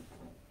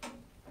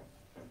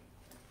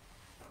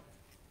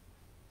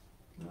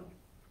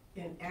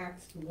 In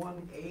Acts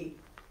 1:8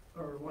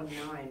 or 1:9,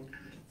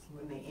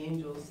 when the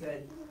angel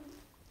said,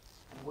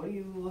 "What are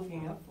you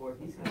looking up for?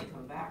 He's going to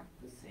come back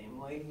the same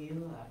way he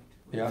left,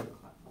 with Yeah.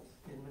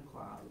 in the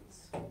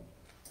clouds."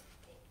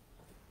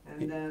 And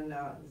And then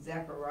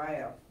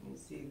Zechariah, you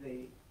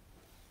see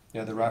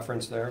Yeah, the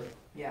reference there.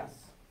 yes.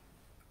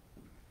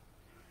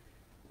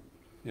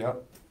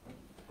 Yep.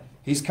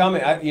 He's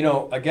coming.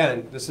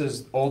 Again, this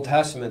is Old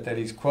Testament that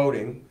he's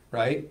quoting,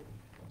 right?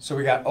 So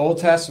we got Old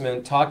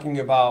Testament talking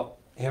about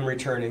him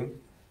returning,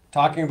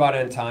 talking about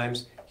end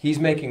times. He's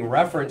making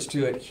reference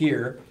to it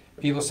here.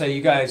 People say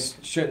you guys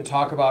shouldn't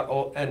talk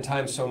about end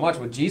times so much.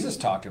 Well, Jesus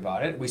talked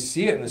about it. We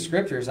see it in the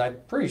scriptures. I'm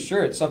pretty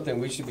sure it's something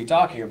we should be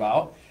talking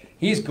about.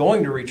 He's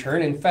going to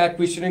return. In fact,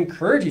 we should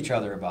encourage each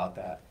other about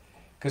that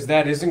because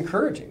that is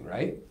encouraging,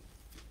 right?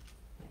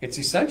 It's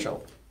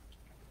essential.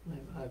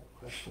 I have a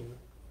question.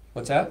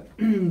 What's that?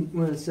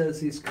 When it says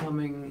he's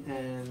coming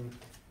and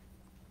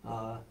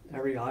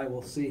every eye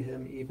will see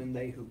him, even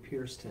they who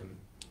pierced him.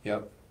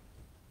 Yep.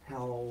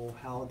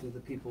 How do the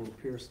people who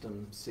pierced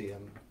him see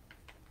him?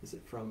 Is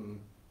it from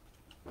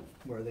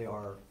where they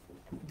are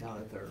now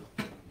that they're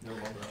no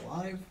longer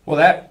alive?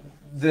 Well,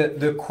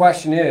 the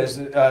question is,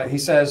 he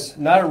says,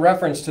 not a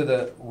reference to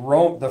the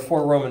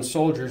 4 Roman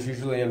soldiers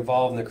usually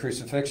involved in the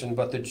crucifixion,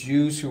 but the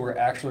Jews who were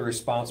actually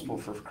responsible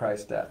for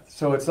Christ's death.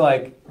 So it's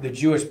like the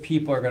Jewish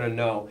people are going to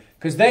know,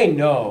 because they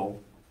know,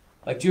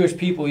 like Jewish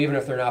people, even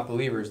if they're not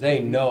believers, they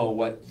know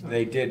what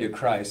they did to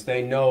Christ.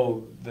 They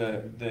know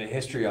the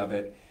history of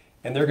it,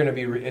 and they're going to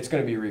be. It's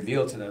going to be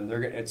revealed to them. They're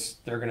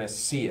going to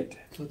see it.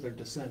 So they're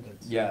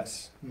descendants.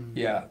 Yes. Mhm.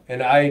 Yeah.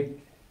 And I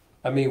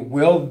mean,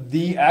 will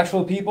the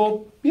actual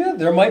people? Yeah,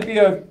 there might be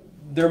a.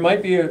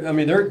 I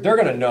mean, they're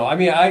going to know. I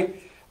mean,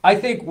 I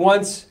think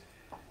once,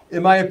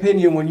 in my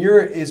opinion, when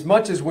you're as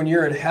much as when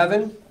you're in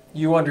heaven,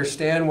 you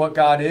understand what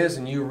God is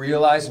and you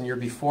realize and you're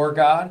before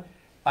God.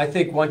 I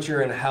think once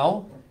you're in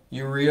hell,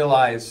 you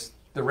realize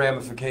the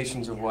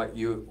ramifications of what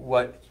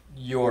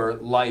your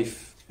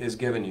life is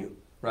giving you,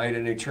 right?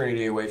 An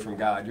eternity away from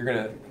God.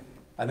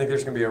 I think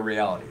there's gonna be a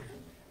reality,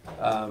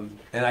 and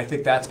I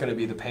think that's gonna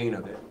be the pain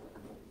of it.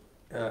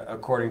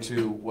 According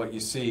to what you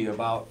see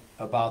about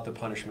the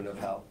punishment of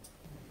hell.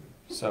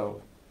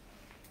 So,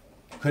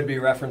 could be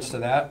reference to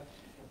that.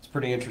 It's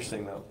pretty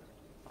interesting, though.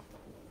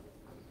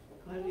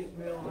 I didn't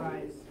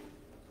realize,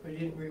 I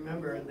didn't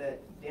remember that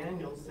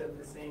Daniel said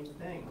the same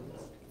thing.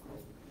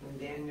 In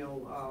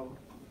Daniel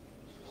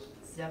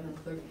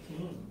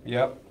 7:13.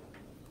 Yep.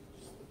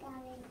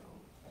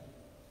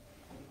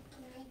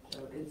 So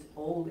it's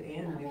Old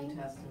and New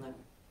Testament.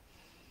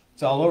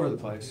 It's all over the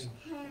place.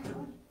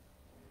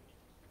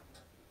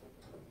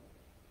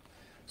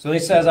 So he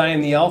says, I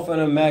am the Alpha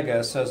and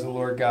Omega, says the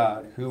Lord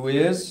God, who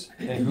is,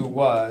 and who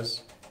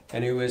was,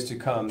 and who is to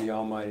come, the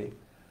Almighty.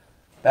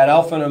 That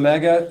Alpha and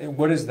Omega,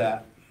 what is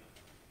that?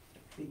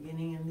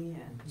 Beginning and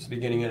the end. It's the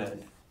beginning and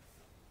end.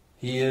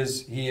 He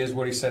is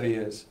what he said he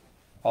is,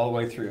 all the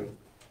way through.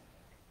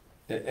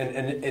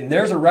 And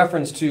there's a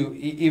reference to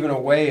even a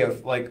way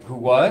of like who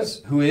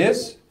was, who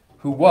is,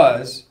 who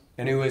was,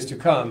 and who is to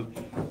come.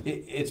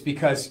 It's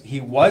because he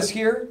was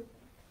here,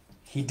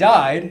 he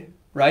died,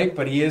 right?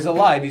 But he is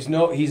alive.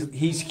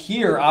 He's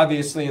here,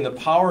 obviously, in the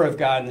power of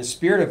God and the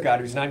Spirit of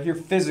God. He's not here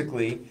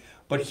physically,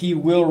 but he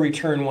will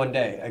return one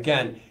day.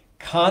 Again,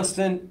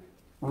 constant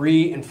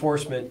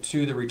reinforcement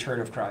to the return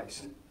of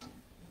Christ.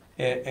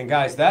 And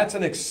guys, that's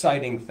an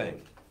exciting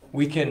thing.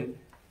 We can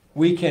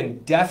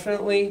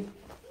definitely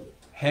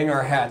hang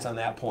our hats on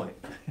that point.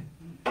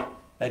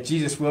 That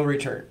Jesus will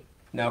return.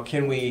 Now,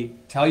 can we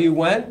tell you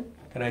when?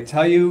 Can I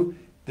tell you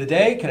the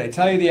day? Can I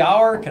tell you the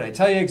hour? Can I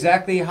tell you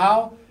exactly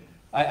how?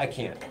 I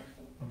can't.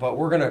 But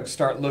we're going to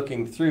start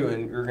looking through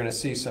and we're going to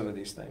see some of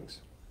these things.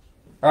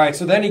 All right,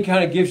 so then he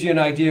kind of gives you an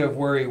idea of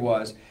where he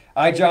was.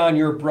 I, John,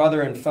 your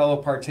brother and fellow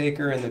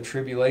partaker in the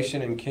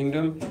tribulation and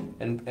kingdom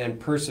and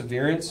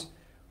perseverance,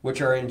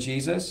 which are in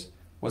Jesus,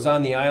 was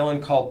on the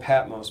island called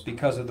Patmos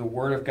because of the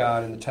word of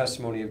God and the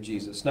testimony of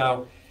Jesus.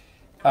 Now,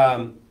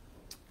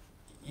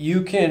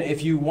 you can,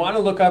 if you want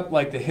to look up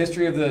like the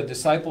history of the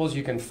disciples,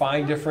 you can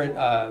find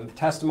different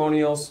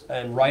testimonials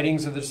and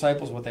writings of the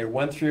disciples, what they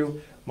went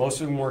through.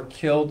 Most of them were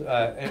killed.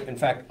 In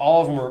fact,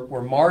 all of them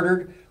were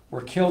martyred,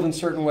 were killed in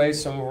certain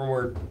ways. Some of them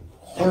were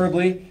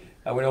horribly.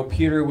 We know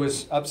Peter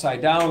was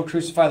upside down,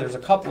 crucified. There's a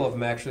couple of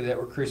them actually that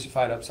were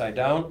crucified upside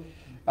down.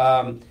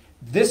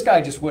 This guy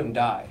just wouldn't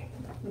die.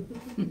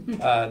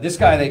 This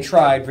guy, they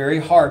tried very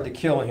hard to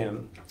kill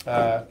him.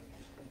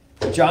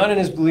 John and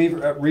his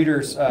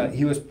readers,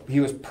 he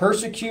was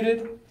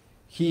persecuted.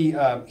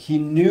 He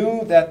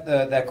knew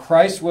that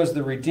Christ was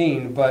the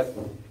redeemed, but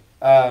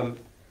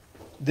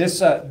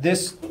this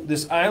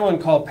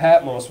island called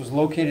Patmos was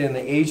located in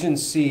the Aegean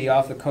Sea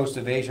off the coast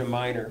of Asia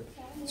Minor.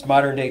 It's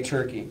modern-day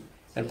Turkey,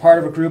 and part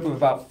of a group of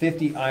about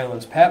 50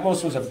 islands.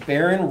 Patmos was a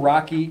barren,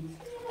 rocky,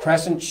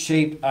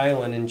 crescent-shaped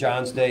island in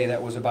John's day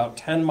that was about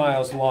 10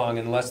 miles long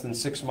and less than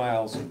 6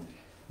 miles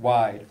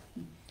wide.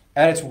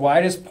 At its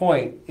widest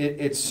point,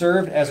 it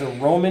served as a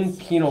Roman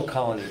penal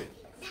colony.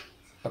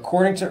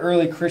 According to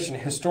early Christian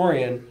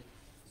historian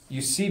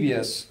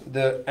Eusebius,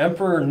 the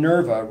Emperor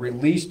Nerva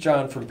released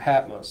John from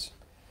Patmos.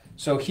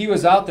 So he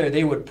was out there,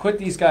 they would put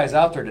these guys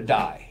out there to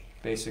die,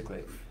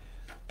 basically.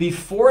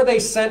 before they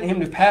sent him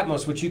to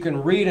Patmos, which you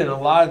can read in a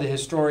lot of the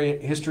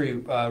history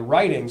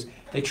writings,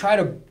 they try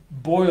to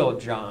boil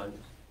John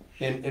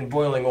in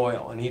boiling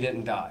oil, and he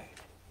didn't die.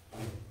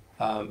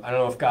 I don't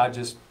know if God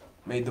just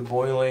made the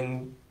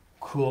boiling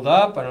cooled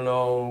up. I don't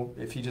know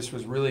if he just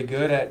was really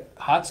good at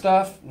hot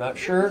stuff. Not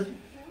sure.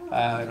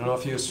 I don't know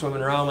if he was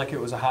swimming around like it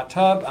was a hot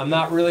tub. I'm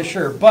not really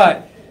sure.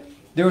 But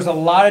there was a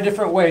lot of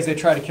different ways they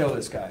tried to kill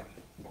this guy.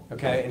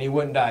 Okay, and he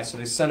wouldn't die, so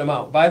they sent him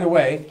out. By the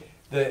way,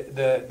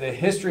 the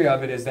history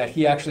of it is that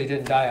he actually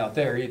didn't die out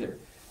there either.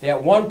 They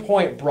at one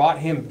point brought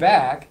him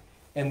back,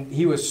 and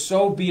he was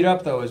so beat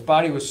up, though, his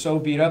body was so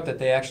beat up that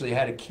they actually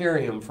had to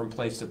carry him from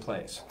place to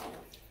place.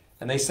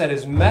 And they said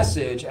his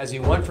message as he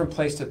went from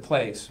place to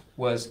place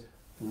was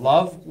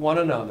love one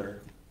another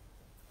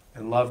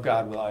and love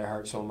God with all your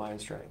heart, soul, mind,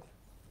 strength.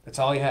 That's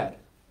all he had.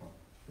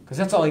 Because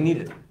that's all he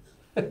needed.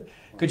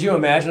 Could you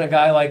imagine a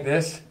guy like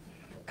this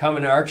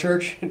coming to our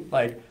church?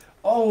 Like,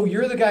 oh,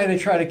 you're the guy they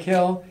try to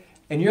kill,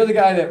 and you're the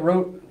guy that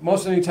wrote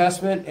most of the New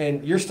Testament,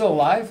 and you're still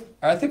alive?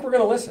 I think we're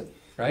going to listen,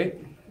 right?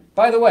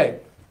 By the way,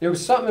 there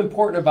was something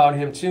important about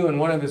him, too,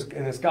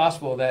 in his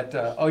gospel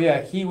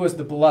that, he was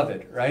the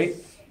beloved, right?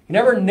 He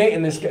never, in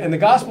the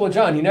Gospel of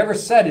John, he never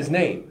said his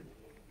name.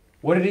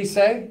 What did he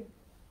say?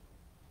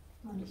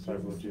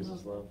 Disciple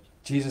Jesus loved.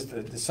 Jesus,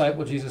 the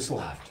disciple Jesus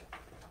loved.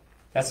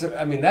 That's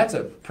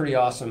a pretty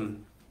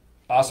awesome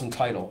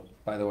title,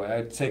 by the way.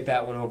 I'd take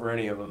that one over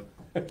any of them.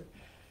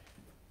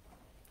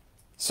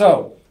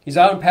 So, he's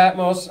out in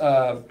Patmos,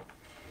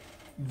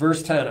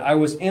 verse 10. I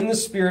was in the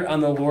Spirit on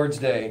the Lord's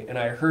day, and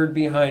I heard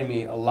behind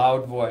me a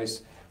loud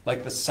voice,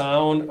 like the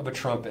sound of a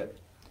trumpet,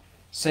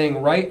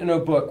 saying, write in a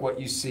book what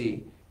you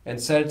see, and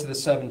send it to the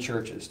 7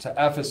 churches, to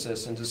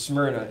Ephesus, and to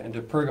Smyrna, and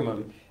to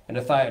Pergamum, and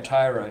to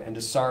Thyatira, and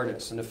to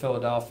Sardis, and to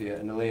Philadelphia,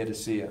 and to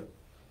Laodicea.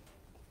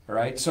 All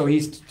right, so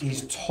he's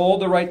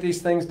told to write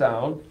these things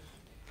down.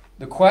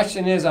 The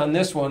question is on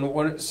this one,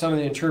 what are some of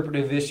the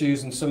interpretive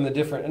issues and some of the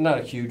different, not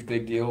a huge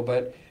big deal,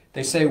 but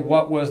they say,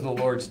 what was the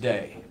Lord's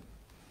day?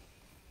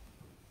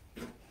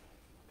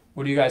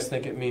 What do you guys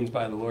think it means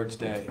by the Lord's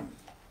day?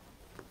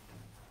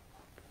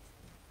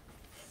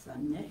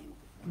 Sunday.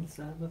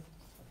 Sabbath.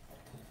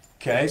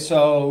 Okay,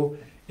 so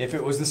if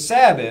it was the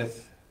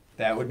Sabbath,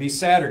 that would be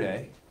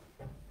Saturday.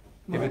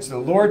 If it's the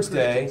Lord's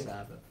day,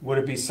 Sabbath. would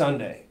it be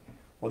Sunday?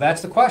 Well,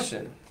 that's the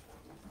question.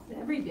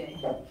 Every day.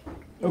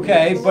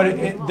 Okay, but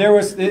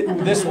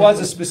this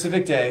was a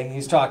specific day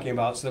he's talking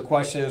about, so the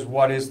question is,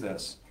 what is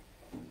this?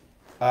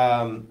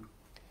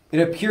 It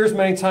appears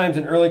many times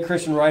in early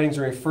Christian writings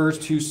and refers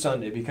to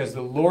Sunday because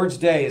the Lord's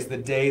day is the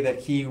day that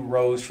he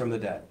rose from the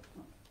dead.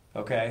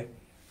 Okay?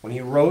 When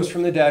he rose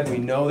from the dead, we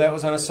know that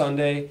was on a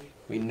Sunday.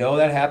 We know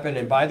that happened.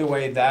 And by the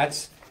way,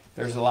 there's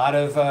a lot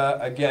of,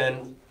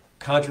 again,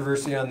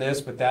 controversy on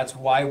this, but that's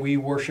why we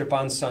worship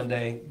on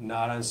Sunday,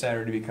 not on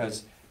Saturday,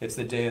 because it's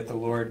the day that the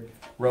Lord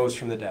rose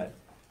from the dead.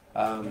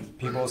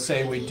 People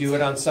say we do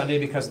it on Sunday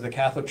because of the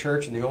Catholic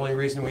Church, and the only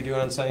reason we do it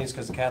on Sunday is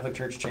because the Catholic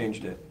Church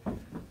changed it.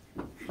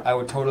 I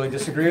would totally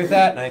disagree with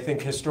that, and I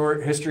think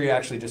history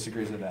actually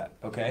disagrees with that.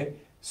 Okay?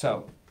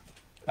 So,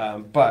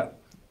 but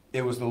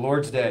it was the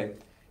Lord's day,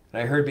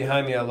 and I heard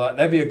behind me a lot.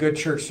 That'd be a good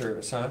church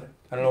service, huh?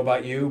 I don't know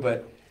about you,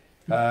 but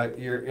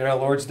you're on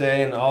Lord's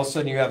Day, and all of a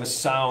sudden you have a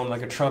sound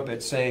like a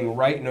trumpet saying,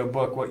 write in a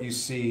book what you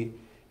see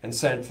and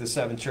send it to the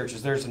 7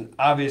 churches. There's an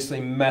obviously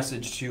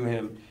message to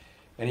him,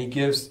 and he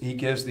gives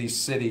these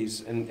cities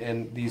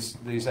and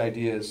these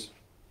ideas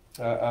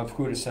of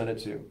who to send it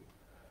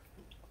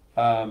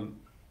to.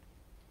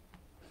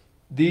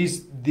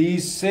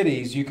 These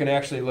cities, you can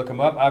actually look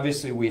them up.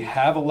 Obviously, we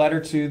have a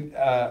letter to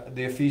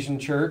the Ephesian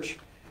church.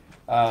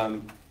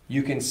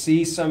 You can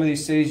see some of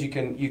these cities. You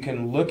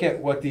can look at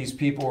what these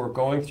people were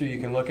going through. You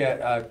can look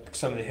at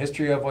some of the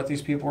history of what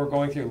these people were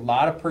going through. A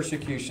lot of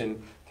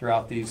persecution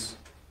throughout these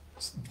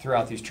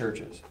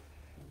churches.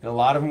 And a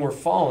lot of them were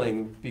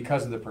falling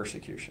because of the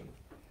persecution.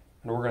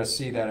 And we're going to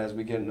see that as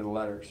we get into the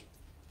letters.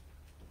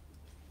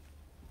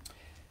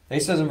 And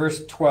he says in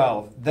verse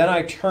 12, then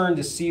I turned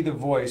to see the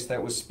voice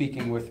that was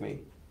speaking with me.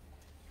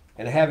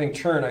 And having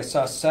turned, I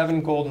saw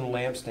 7 golden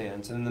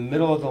lampstands. And in the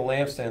middle of the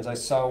lampstands, I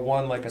saw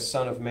one like a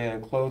son of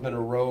man, clothed in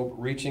a robe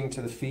reaching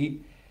to the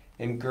feet,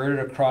 and girded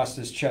across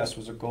his chest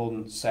was a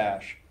golden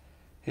sash.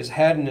 His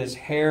head and his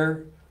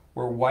hair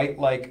were white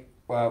like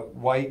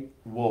white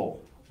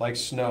wool, like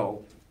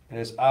snow, and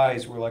his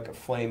eyes were like a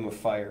flame of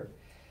fire.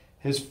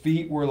 His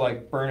feet were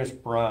like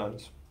burnished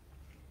bronze,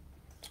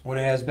 when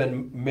it has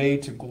been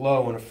made to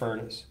glow in a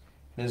furnace.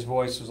 And his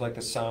voice was like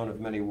the sound of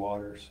many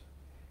waters.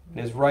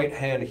 In his right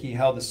hand he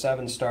held the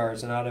 7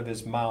 stars, and out of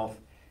his mouth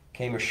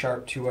came a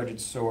sharp 2-edged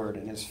sword,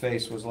 and his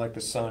face was like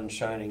the sun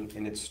shining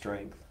in its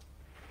strength.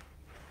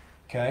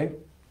 Okay?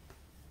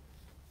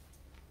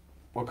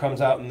 What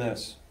comes out in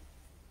this?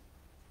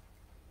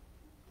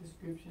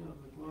 Description of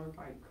the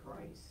glorified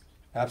Christ.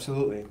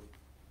 Absolutely.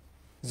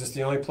 Is this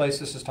the only place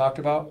this is talked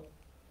about?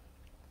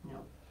 No.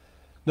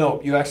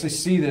 No, you actually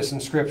see this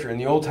in Scripture. In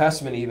the Old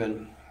Testament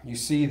even, you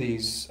see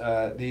these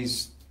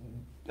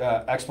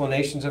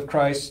explanations of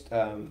Christ.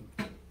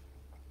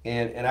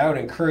 And I would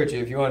encourage you,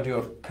 if you want to do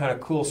a kind of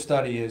cool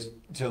study, is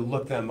to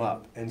look them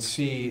up and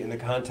see in the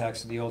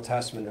context of the Old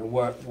Testament and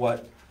what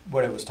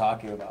it was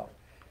talking about.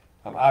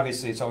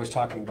 Obviously, it's always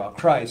talking about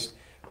Christ.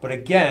 But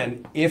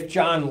again, if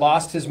John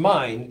lost his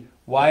mind,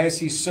 why is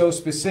he so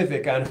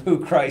specific on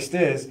who Christ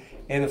is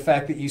and the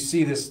fact that you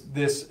see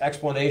this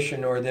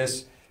explanation or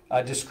this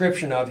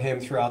description of him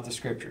throughout the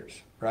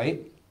scriptures,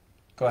 right?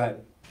 Go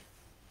ahead.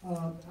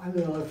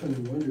 I've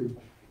often wondered,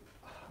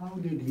 how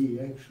did he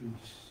actually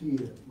see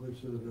it? Was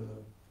it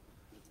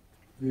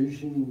a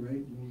vision right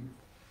in,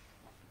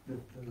 that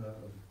the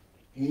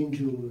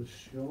angel was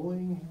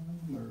showing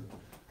him, or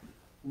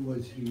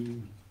was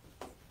he?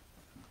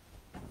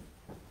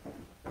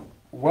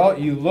 Well,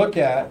 you look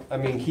at, I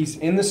mean, he's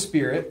in the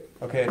Spirit.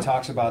 Okay, it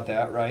talks about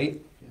that,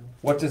 right? Yeah.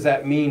 What does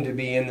that mean to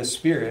be in the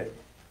Spirit?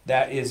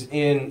 That is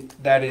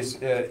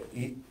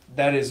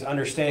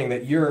understanding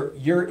that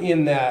you're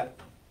in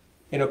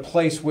a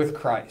place with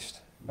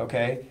Christ.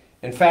 Okay.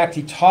 In fact,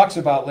 he talks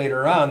about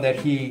later on that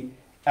he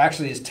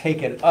actually is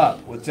taken up.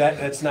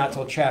 That's not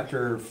till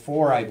chapter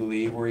 4, I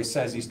believe, where he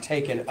says he's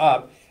taken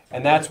up,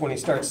 and that's when he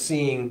starts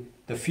seeing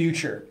the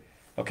future.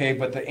 Okay,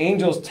 but the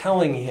angel's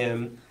telling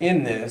him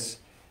in this,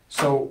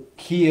 so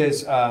he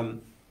is,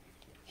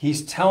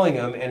 he's telling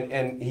him,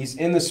 and he's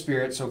in the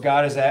Spirit. So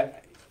God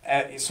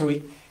is so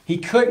he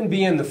couldn't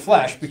be in the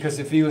flesh, because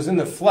if he was in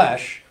the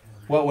flesh,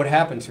 what would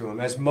happen to him?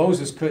 As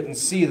Moses couldn't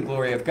see the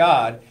glory of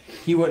God,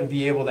 he wouldn't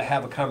be able to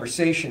have a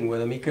conversation with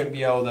him. He couldn't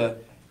be able to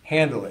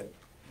handle it.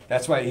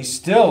 That's why he's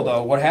still,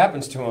 though, what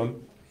happens to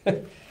him?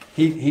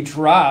 he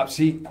drops.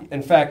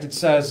 In fact, it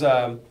says,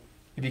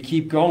 if you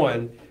keep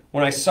going,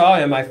 when I saw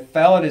him, I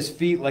fell at his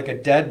feet like a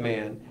dead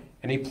man,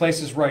 and he placed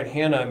his right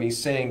hand on me,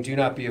 saying, do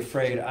not be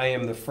afraid, I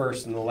am the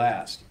first and the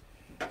last.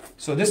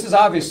 So this is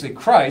obviously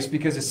Christ,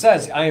 because it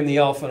says, I am the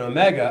Alpha and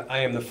Omega, I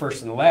am the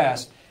first and the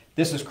last.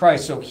 This is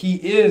Christ. So he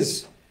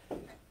is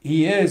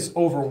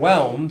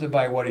overwhelmed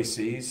by what he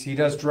sees. He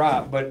does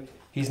drop, but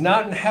he's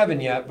not in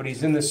heaven yet, but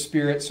he's in the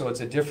Spirit, so it's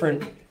a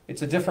different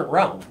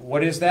realm.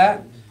 What is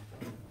that?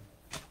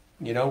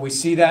 You know, we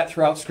see that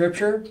throughout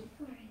Scripture.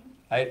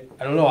 I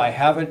don't know. I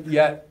haven't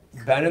yet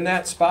been in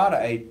that spot.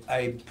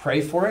 I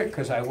pray for it,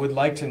 because I would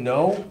like to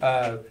know,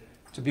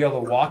 to be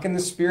able to walk in the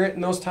Spirit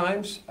in those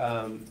times.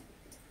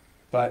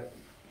 But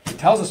it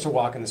tells us to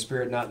walk in the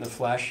Spirit, not in the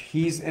flesh.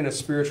 He's in a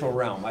spiritual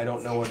realm. I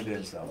don't know what it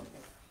is, though.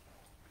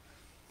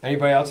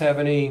 Anybody else have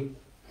any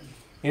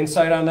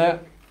insight on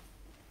that?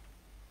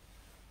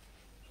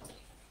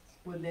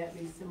 Would that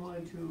be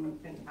similar to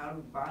an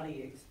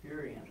out-of-body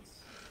experience,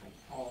 like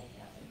Paul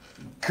had?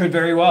 Could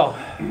very well.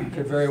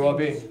 Could very well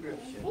be.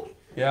 Description.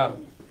 Yeah.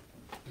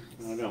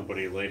 I know, but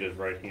he laid his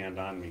right hand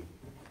on me,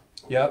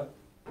 Yep.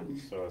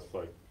 so it's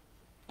like,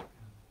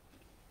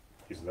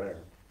 he's there.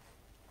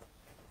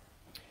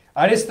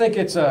 I just think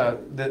it's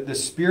the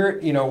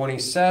Spirit, you know, when he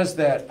says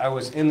that I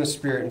was in the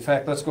Spirit. In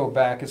fact, let's go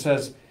back. It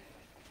says,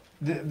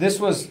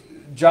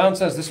 John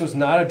says this was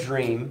not a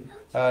dream.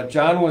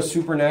 John was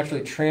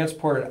supernaturally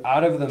transported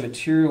out of the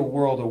material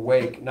world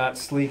awake, not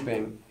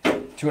sleeping,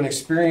 to an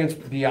experience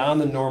beyond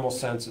the normal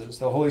senses.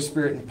 The Holy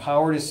Spirit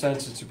empowered his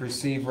senses to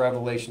receive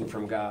revelation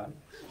from God.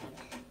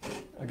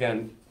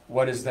 Again,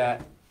 what does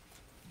that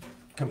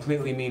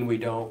completely mean? We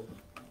don't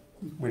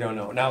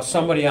know. Now,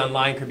 somebody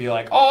online could be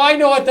like, oh, I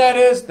know what that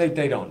is. They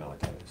don't know what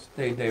that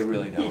is. They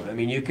really don't. I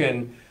mean, you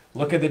can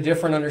look at the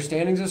different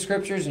understandings of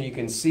Scriptures, and you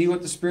can see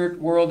what the spirit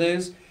world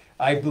is.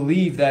 I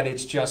believe that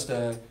it's just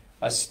a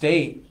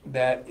state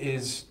that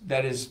is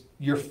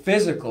your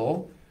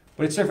physical,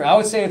 but it's different. I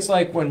would say it's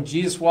like when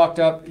Jesus walked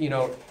up, you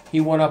know,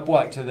 he went up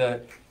what? To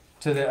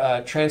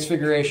the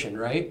transfiguration,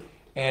 right?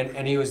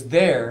 And he was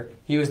there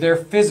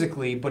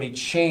physically, but he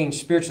changed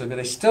spiritually, but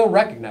they still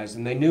recognized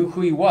him. They knew who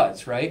he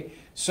was, right?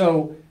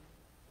 So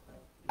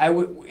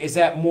is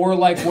that more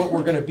like what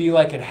we're going to be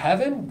like in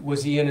heaven?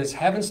 Was he in his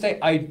heaven state?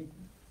 I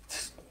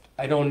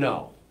don't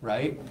know,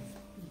 right?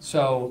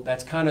 So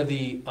that's kind of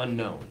the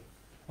unknown,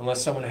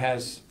 unless someone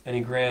has any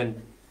grand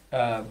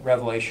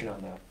revelation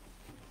on that.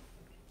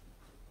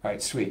 All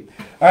right, sweet.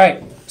 All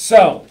right,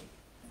 so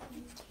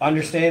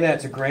understand that.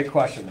 It's a great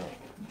question,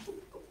 though.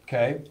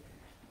 Okay?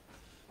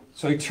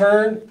 So we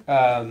turn.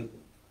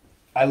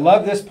 I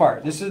love this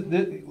part. Let's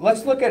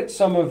look at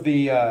some of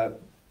the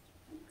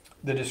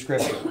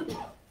description.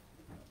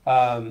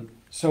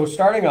 So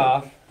starting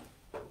off,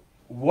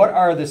 what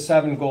are the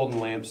 7 golden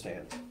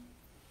lampstands?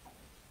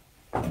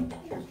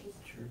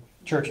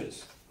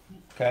 Churches.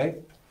 Okay?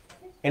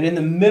 And in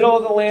the middle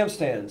of the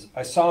lampstands,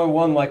 I saw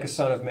one like a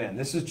son of man.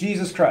 This is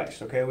Jesus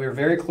Christ. Okay? We are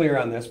very clear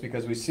on this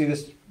because we see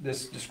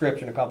this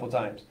description a couple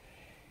times.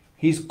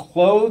 He's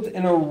clothed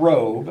in a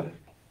robe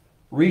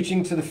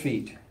reaching to the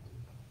feet,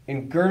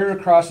 and girded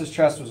across his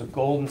chest was a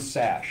golden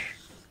sash.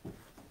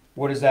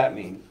 What does that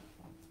mean?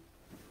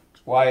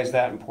 Why is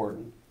that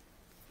important?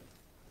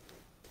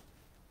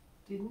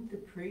 Didn't the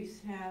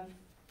priests have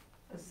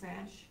a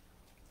sash?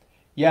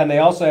 Yeah, and they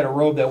also had a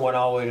robe that went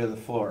all the way to the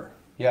floor.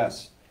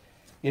 Yes.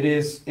 It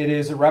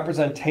is a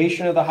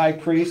representation of the high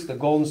priest. The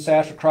golden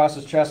sash across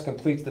his chest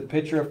completes the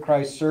picture of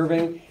Christ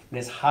serving in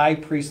his high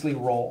priestly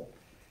role.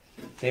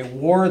 They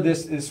wore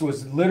this. This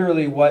was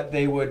literally what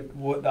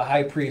the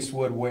high priest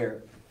would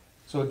wear.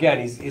 So again,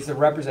 he's a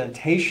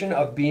representation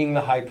of being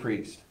the high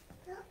priest.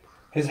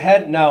 His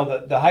head. Now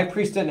the high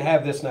priest didn't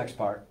have this next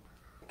part.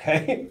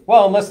 Okay.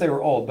 Well, unless they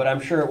were old, but I'm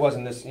sure it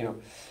wasn't this.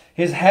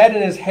 His head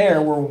and his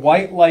hair were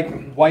white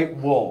like white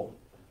wool,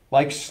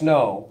 like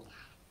snow.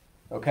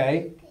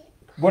 Okay.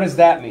 What does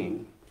that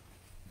mean?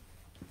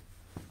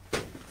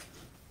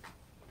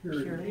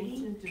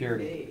 Purity.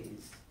 Purity.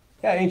 Days.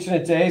 Yeah, Ancient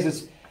of Days.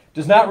 It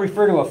does not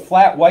refer to a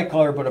flat white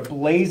color, but a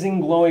blazing,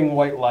 glowing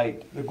white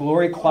light, the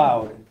glory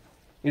cloud.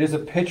 It is a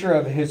picture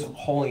of his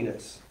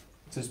holiness.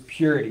 It's his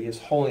purity, his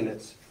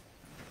holiness.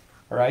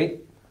 All right?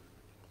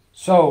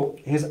 So,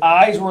 his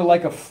eyes were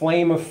like a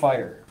flame of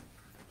fire.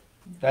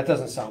 That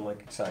doesn't sound like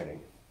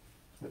exciting.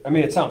 I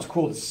mean, it sounds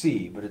cool to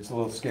see, but it's a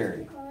little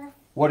scary.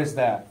 What is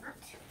that?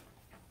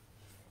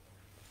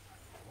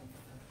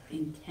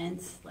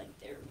 Intense, like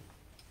they're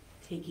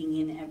taking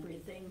in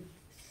everything,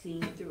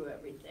 seeing through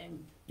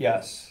everything.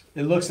 Yes,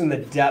 it looks in the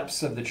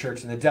depths of the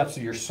church, in the depths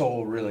of your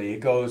soul. Really, it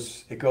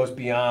goes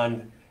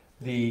beyond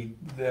the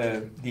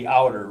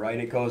outer, right?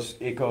 It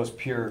goes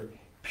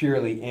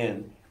purely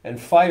in. And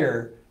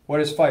fire, what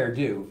does fire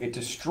do? It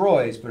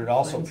destroys, but it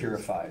also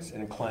purifies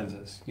and it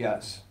cleanses.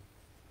 Yes.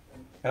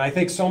 And I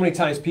think so many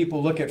times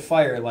people look at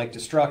fire like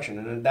destruction,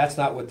 and that's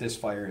not what this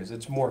fire is.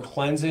 It's more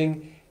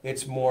cleansing.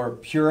 It's more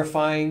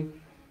purifying.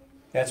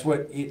 That's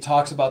what it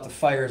talks about. The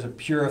fire as a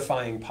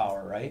purifying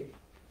power, right?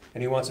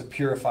 And he wants to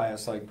purify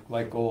us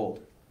like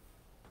gold.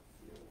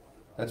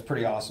 That's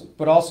pretty awesome.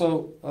 But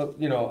also,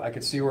 I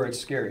could see where it's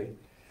scary.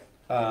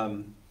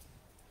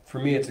 For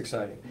me, it's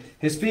exciting.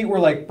 His feet were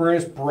like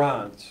burnished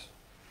bronze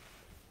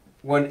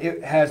when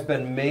it has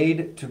been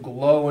made to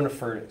glow in a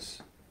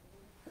furnace.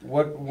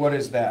 What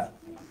is that?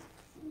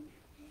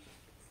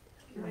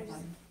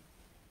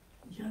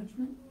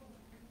 Judgment?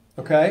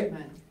 Okay.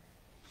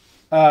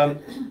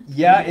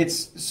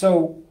 It's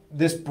so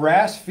this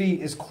brass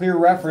feet is clear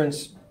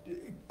reference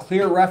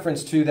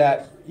to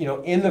that,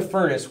 in the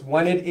furnace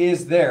when it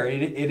is there,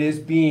 it's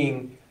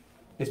being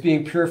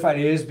purified,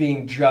 it is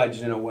being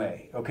judged in a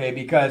way, okay?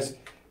 Because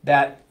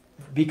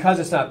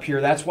it's not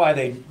pure, that's why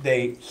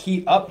they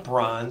heat up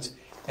bronze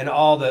and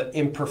all the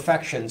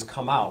imperfections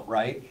come out,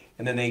 right?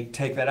 And then they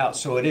take that out.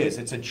 So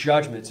it's a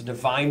judgment, it's a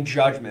divine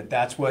judgment.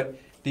 That's what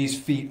these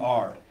feet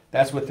are.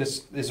 That's what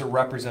this is a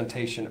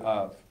representation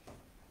of.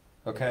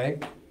 Okay?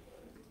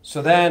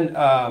 So then,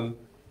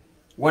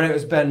 when it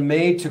has been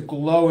made to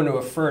glow into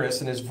a furnace,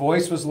 and his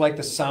voice was like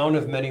the sound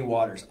of many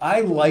waters.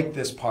 I like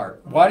this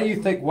part. Why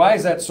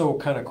is that so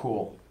kind of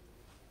cool?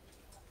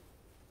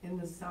 In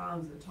the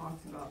Psalms, it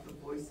talks about the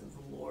voice of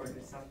the Lord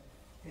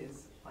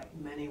is like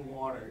many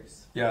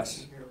waters.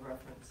 Yes. You hear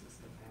references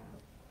of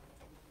that.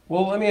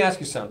 Well, let me ask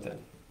you something.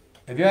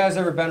 Have you guys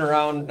ever been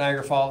around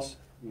Niagara Falls?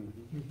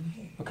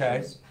 Mm-hmm. Okay.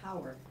 There's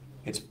power.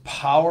 It's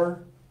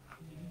power,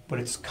 but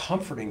it's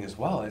comforting as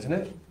well, isn't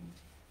it?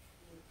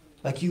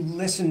 Like you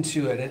listen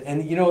to it,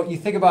 and you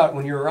think about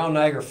when you're around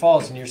Niagara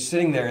Falls and you're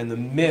sitting there and the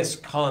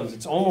mist comes.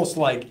 It's almost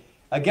like,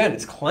 again,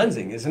 it's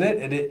cleansing, isn't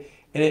it?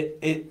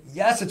 And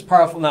yes, it's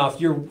powerful. Now, if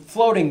you're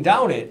floating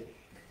down it,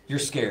 you're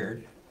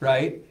scared,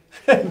 right?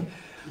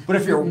 But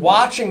if you're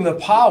watching the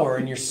power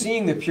and you're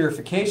seeing the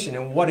purification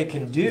and what it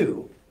can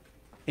do,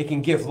 it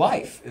can give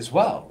life as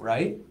well,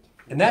 right?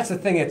 And that's the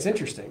thing that's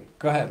interesting.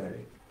 Go ahead,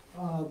 Larry.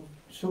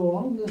 So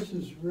all this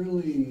is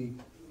really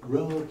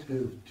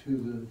relative to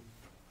the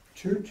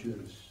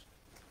churches.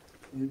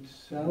 It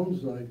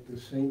sounds like the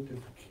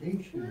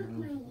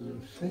sanctification of the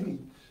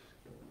saints.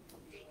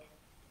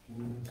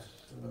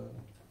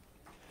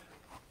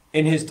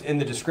 And In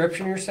the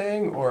description you're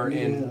saying, or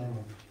in? yeah.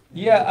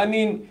 Yeah, I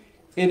mean,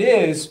 it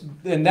is,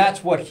 and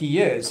that's what he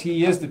is.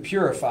 He is the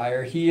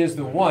purifier. He is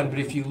the one. But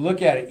if you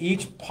look at it,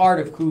 each part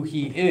of who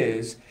he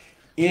is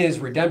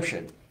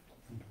redemption.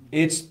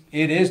 It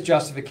is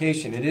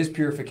justification. It is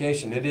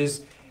purification. It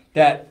is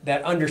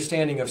that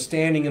understanding of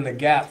standing in the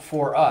gap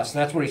for us.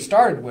 And that's what he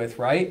started with,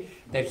 right?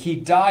 That he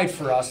died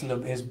for us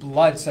and his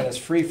blood set us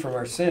free from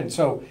our sin.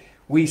 So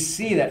we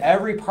see that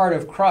every part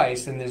of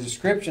Christ and the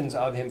descriptions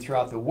of him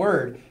throughout the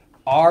Word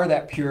are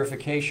that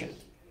purification.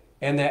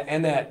 And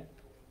that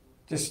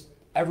just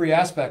every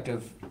aspect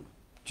of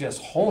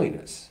just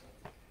holiness.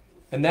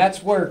 And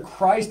that's where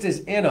Christ is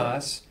in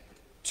us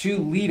to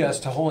lead us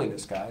to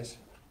holiness, guys.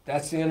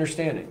 That's the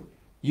understanding.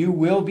 You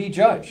will be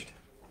judged.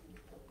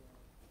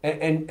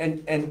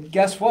 And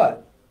guess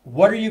what?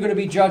 What are you going to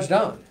be judged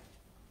on?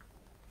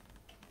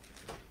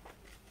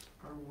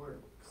 Our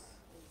works.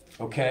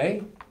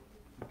 Okay?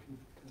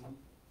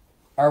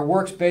 Our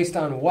works based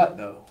on what,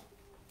 though?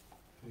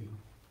 Faith.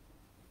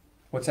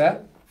 What's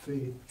that?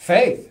 Faith.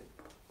 Faith.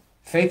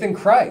 Faith in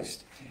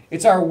Christ.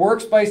 It's our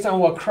works based on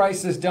what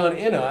Christ has done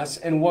in us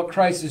and what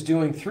Christ is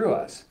doing through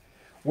us.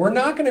 We're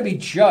not going to be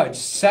judged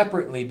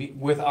separately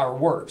with our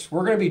works.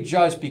 We're going to be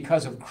judged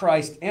because of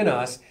Christ in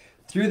us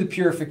through the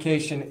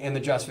purification and the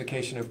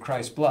justification of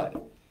Christ's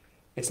blood.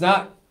 It's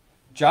not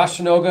Josh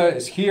Shinoga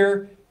is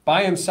here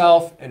by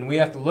himself and we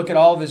have to look at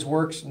all of his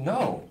works.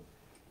 No.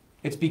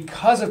 It's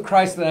because of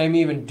Christ that I'm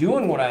even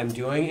doing what I'm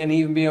doing and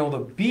even being able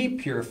to be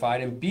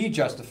purified and be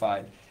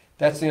justified.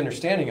 That's the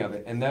understanding of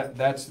it, and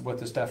that's what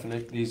this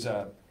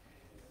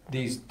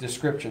these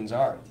descriptions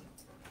are.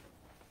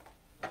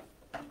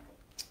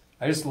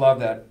 I just love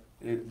that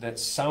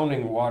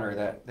sounding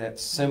water, that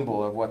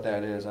symbol of what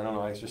that is. I don't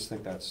know, I just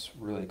think that's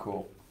really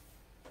cool.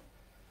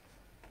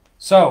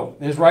 So,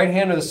 his right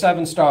hand are the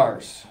 7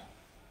 stars.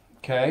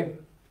 Okay?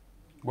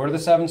 What are the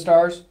 7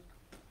 stars?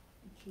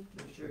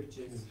 The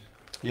churches.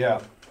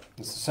 Yeah.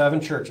 It's the 7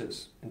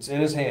 churches. It's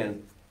in his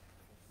hand.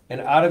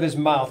 And out of his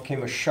mouth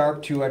came a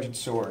sharp 2-edged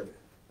sword.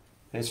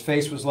 And his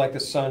face was like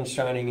the sun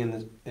shining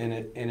in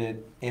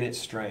its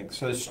strength.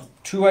 So this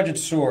 2-edged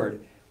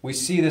sword, we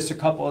see this a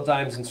couple of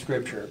times in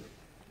Scripture.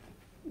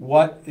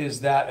 What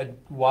is that?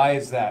 Why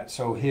is that?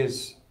 So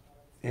his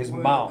Word of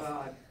mouth.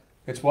 God.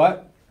 It's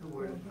what? The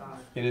word of God.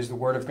 It is the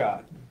Word of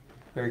God.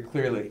 Very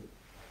clearly.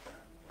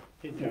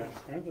 Hey, Jack,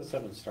 aren't the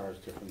 7 stars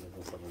different than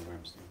the 7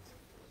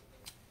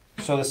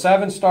 lampstands? So the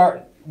 7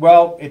 star,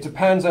 well, it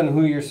depends on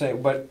who you're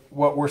saying, but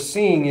what we're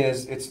seeing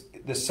is it's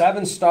the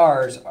 7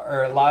 stars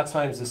are a lot of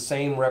times the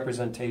same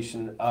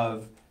representation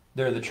of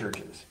they're the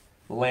churches.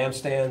 The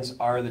lampstands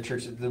are the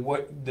churches.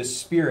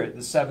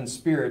 The 7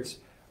 spirits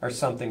are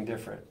something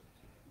different.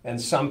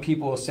 And some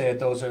people will say that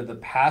those are the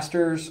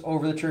pastors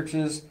over the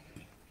churches.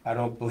 I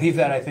don't believe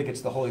that. I think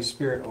it's the Holy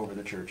Spirit over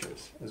the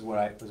churches, is what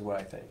I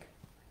think.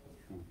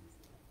 Do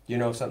you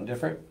know something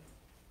different?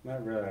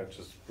 Not really, I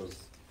just was,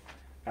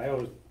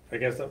 I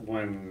guess that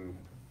when,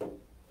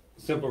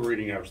 simple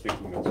reading, I was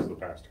thinking it was the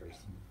pastors,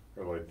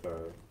 or like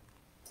the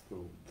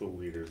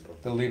leaders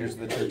of The leaders of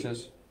the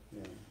churches?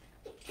 Yeah.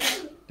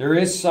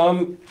 There's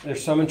some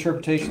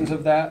interpretations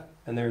of that,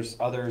 and there's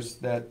others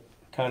that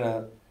kind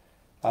of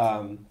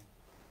go,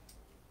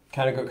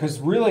 because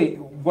really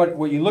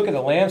what you look at the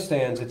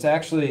lampstands, it's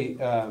actually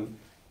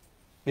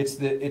it's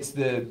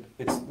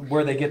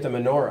where they get the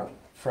menorah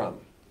from,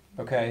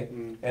 okay,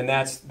 and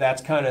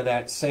that's kind of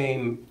that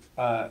same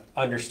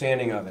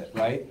understanding of it,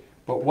 right?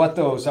 But what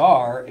those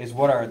are is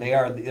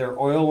they're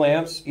oil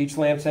lamps. Each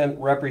lampstand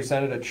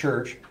represented a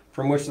church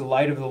from which the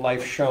light of the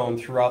life shone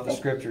throughout the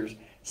Scriptures.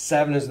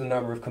 7 is the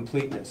number of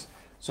completeness.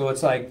 So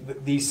it's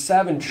like these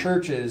 7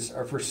 churches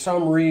are for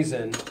some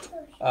reason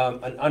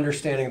an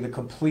understanding of the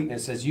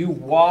completeness as you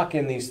walk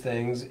in these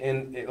things.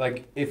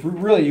 Like if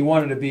really you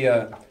wanted to be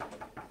a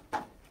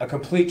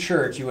complete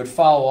church, you would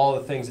follow all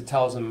the things it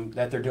tells them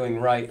that they're doing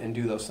right and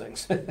do those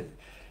things,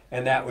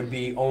 and that would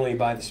be only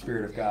by the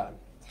Spirit of God.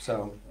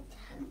 So,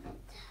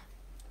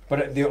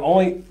 but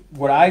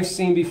what I've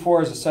seen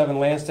before is the 7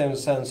 lampstands and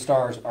 7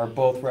 stars are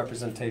both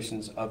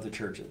representations of the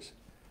churches.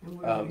 And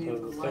we're gonna be So the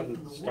the light in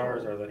 7 the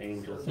stars world. are the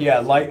angels. Yeah,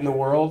 light in the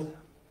world.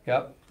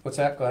 Yep. What's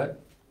that? Go ahead.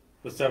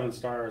 The 7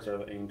 stars are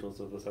the angels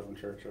of the 7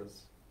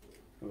 churches.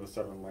 And the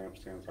 7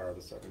 lampstands are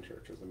the 7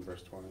 churches in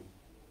verse 20.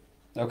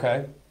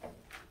 Okay.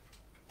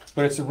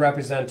 But it's a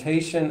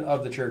representation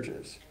of the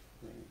churches.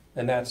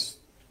 And that's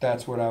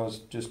what I was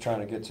just trying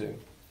to get to.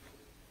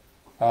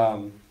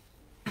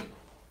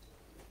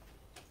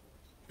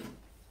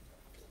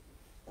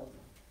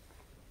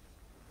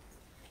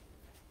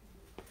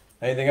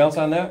 Anything else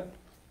on that?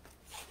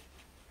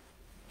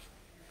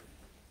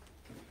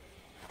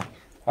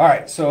 All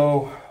right,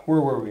 so where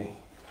were we?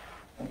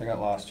 I got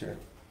lost here.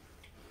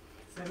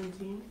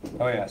 17?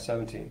 Oh yeah,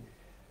 17.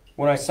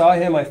 When I saw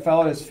him, I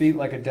fell at his feet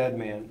like a dead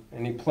man,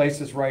 and he placed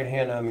his right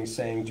hand on me,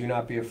 saying, "Do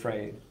not be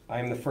afraid. I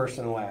am the first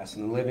and the last,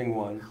 and the living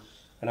one.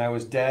 And I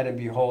was dead, and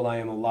behold, I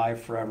am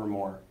alive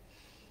forevermore.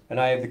 And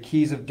I have the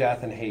keys of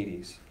death and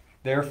Hades.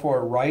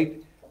 Therefore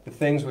write the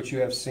things which you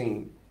have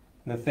seen,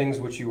 and the things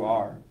which you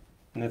are,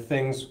 and the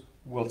things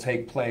will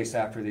take place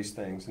after these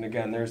things." And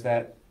again, there's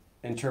that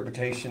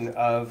interpretation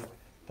of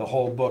the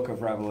whole book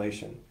of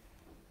Revelation.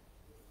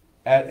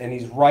 And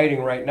he's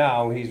writing right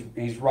now,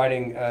 he's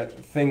writing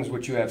things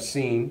which you have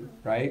seen,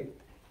 right?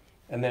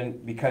 And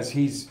then because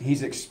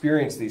he's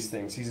experienced these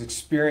things, he's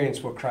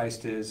experienced what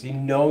Christ is. He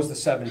knows the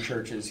 7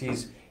 churches.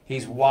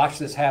 He's watched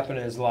this happen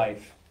in his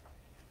life.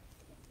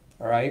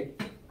 All right?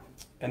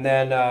 And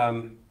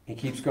then he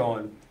keeps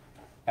going.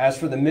 As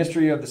for the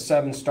mystery of the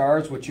 7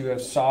 stars, which you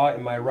have saw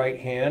in my right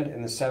hand,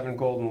 and the 7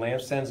 golden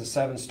lampstands, the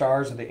 7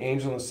 stars are the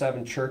angel of the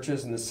 7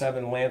 churches, and the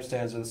 7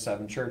 lampstands are the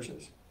 7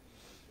 churches.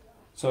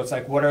 So it's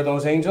like, what are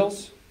those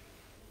angels?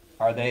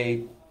 Are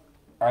they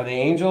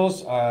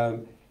angels?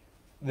 The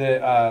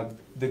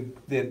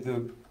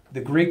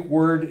Greek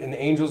word in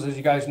the angels, as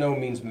you guys know,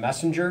 means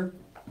messenger.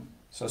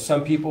 So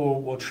some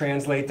people will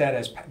translate that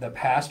as the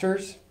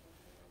pastors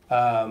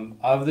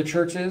of the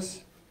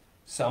churches.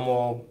 Some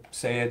will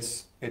say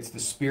it's the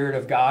Spirit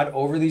of God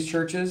over these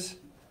churches.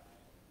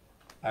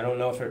 I don't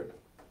know if it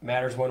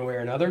matters one way or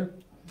another,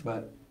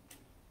 but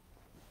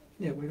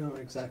Yeah, we don't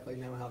exactly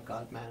know how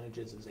God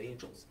manages his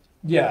angels.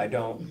 yeah, I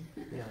don't.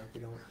 Yeah, we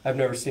don't. I've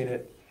never seen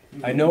it.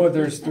 I know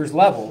there's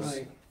levels,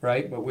 Right.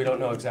 right? But we don't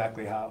know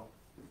exactly how.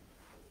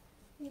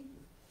 Does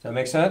that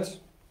make sense?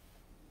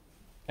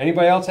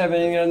 Anybody else have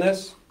anything on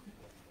this?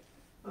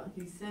 But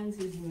he sends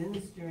his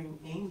ministering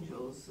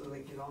angels so they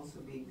could also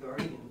be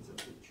guardians of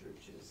the churches.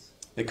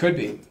 It could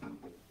be.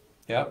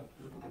 Yep.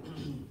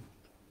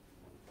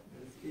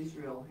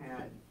 Israel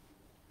had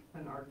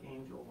an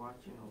archangel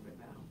watching over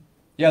them.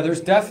 Yeah,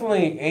 there's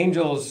definitely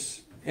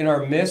angels in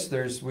our midst.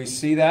 We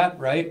see that,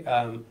 right?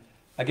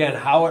 Again,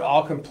 how it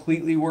all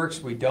completely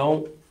works, we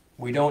don't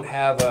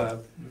have a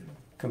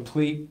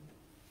complete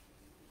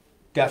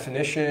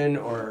definition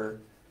or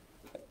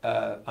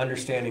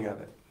understanding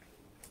of it.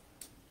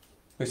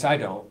 At least I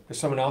don't. If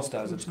someone else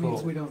does, it's Which means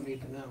cool. we don't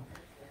need to know.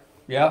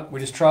 Yeah, we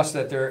just trust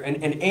that they're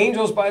and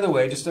angels, by the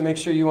way, just to make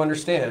sure you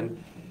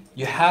understand,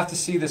 you have to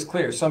see this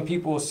clear. Some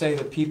people will say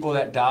that people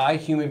that die,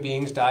 human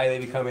beings die, they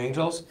become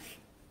angels.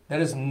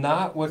 That is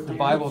not what the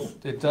Bible,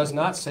 it does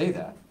not say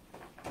that.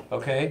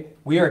 Okay?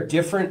 We are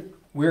different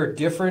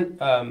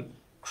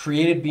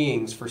created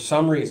beings for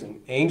some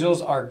reason.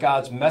 Angels are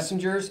God's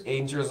messengers.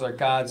 Angels are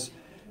God's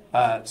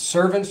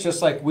servants,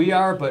 just like we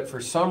are. But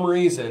for some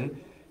reason,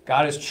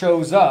 God has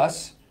chose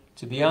us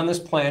to be on this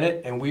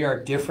planet, and we are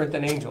different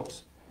than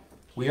angels.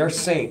 We are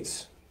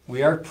saints.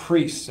 We are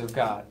priests of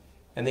God.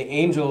 And the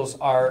angels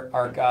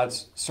are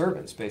God's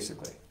servants,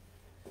 basically.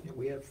 Yeah,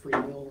 we have free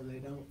will and they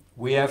don't.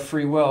 We have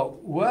free will.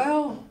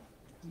 Well,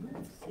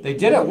 they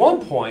did at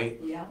one point.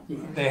 Yeah.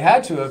 They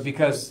had to have,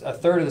 because a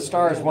third of the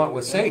stars went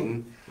with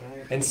Satan.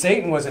 Right. And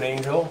Satan was an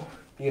angel,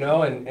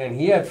 and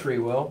he had free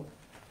will.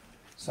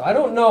 So I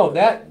don't know.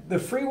 That the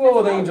free will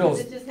of angels.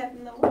 It just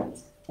happened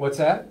once. What's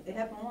that? It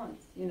happened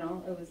once,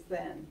 it was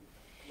then.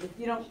 If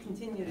you don't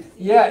continue to see.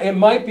 Yeah, it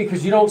might be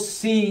because you don't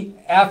see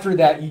after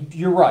that.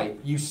 You're right.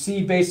 You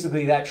see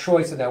basically that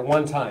choice at that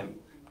one time.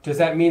 Does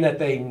that mean that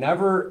they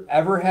never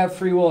ever have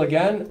free will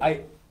again?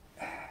 I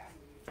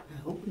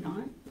hope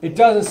not. It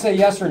doesn't say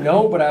yes or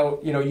no,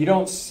 but you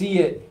don't see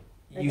it.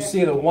 You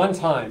see it at one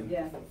time.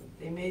 Yeah,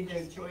 They made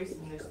their choice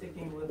and they're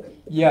sticking with it.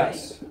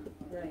 Yes.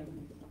 right.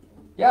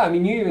 Yeah, I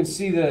mean, you even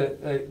see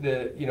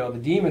the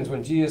demons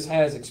when Jesus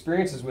has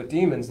experiences with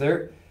demons.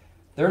 They're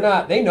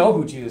not. They know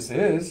who Jesus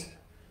is,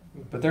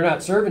 but they're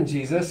not serving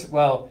Jesus.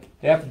 Well,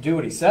 they have to do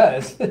what he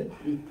says,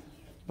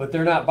 but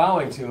they're not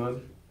bowing to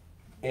him,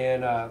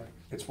 and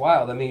it's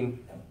wild. I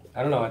mean,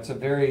 I don't know. It's a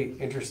very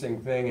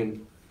interesting thing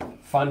and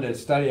fun to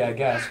study, I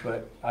guess,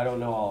 but I don't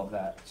know all of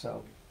that.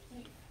 So,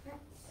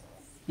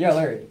 yeah,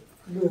 Larry.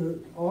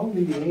 All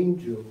the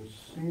angels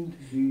seem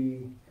to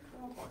be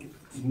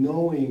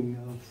knowing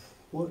of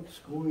what's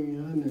going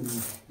on in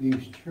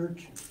these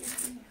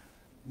churches.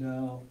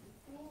 Now,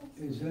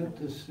 is that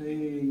to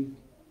say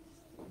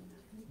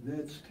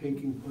that's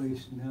taking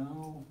place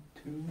now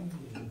too?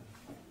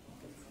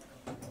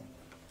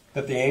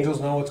 That the angels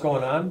know what's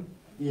going on?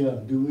 Yeah,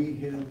 do we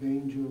have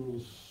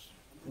angels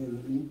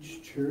in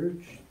each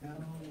church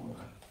now?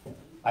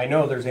 I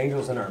know there's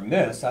angels in our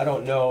midst. I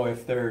don't know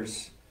if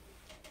there's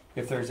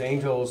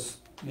angels,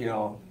 I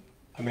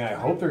mean, I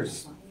hope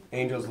there's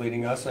angels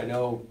leading us. I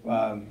know,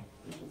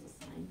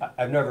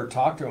 I've never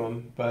talked to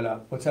them,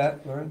 but what's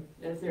that, Lauren?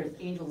 If there's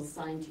angels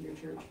assigned to your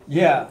church.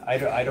 Yeah,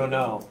 I don't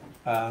know.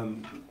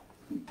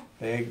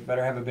 They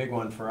better have a big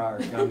one for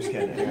ours. No, I'm just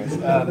kidding. Anyways,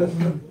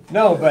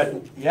 no,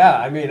 but yeah,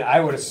 I mean, I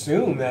would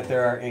assume that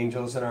there are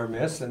angels in our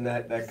midst and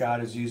that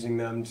God is using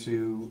them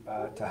to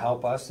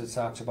help us. It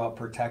talks about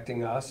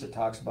protecting us. It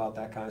talks about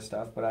that kind of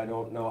stuff, but I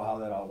don't know how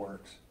that all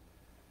works.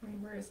 I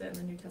mean, where is it in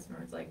the New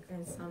Testament? It's like,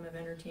 and some have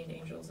entertained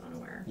angels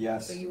unaware.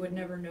 Yes. So you would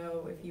never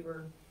know if you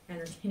were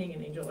entertaining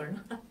an angel or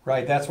not.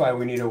 Right, that's why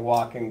we need to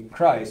walk in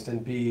Christ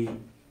and be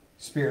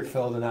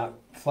spirit-filled and not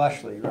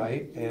fleshly,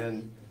 right?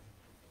 And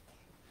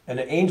an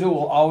angel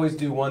will always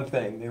do one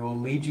thing. They will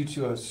lead you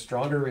to a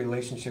stronger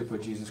relationship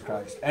with Jesus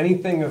Christ.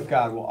 Anything of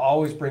God will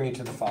always bring you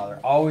to the Father,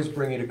 always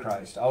bring you to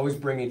Christ, always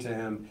bring you to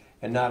Him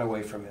and not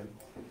away from Him.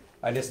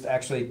 I just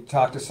actually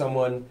talked to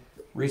someone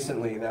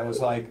recently that was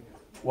like,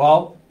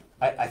 well,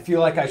 I feel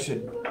like I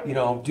should,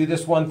 do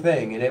this one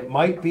thing, and it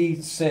might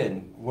be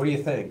sin. What do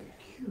you think?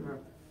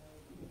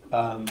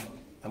 I'm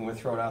going to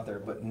throw it out there,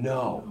 but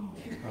no,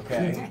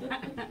 okay?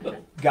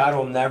 God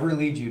will never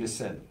lead you to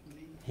sin.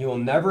 He will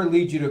never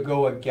lead you to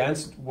go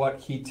against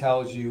what He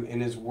tells you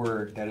in His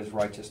Word that is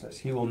righteousness.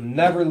 He will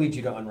never lead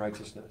you to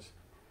unrighteousness.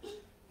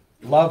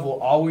 Love will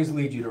always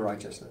lead you to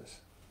righteousness,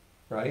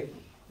 right?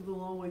 It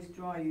will always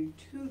draw you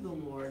to the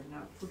Lord,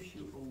 not push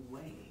you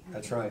away.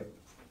 That's right.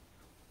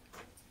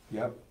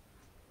 Yep.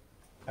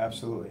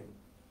 Absolutely.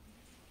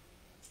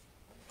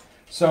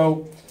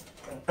 So,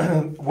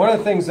 one of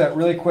the things that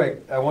really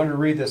quick, I wanted to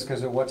read this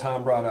because of what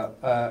Tom brought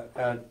up.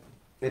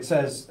 It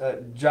says,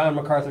 John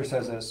MacArthur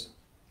says this,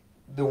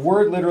 the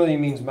word literally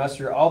means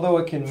messenger, although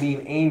it can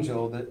mean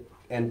angel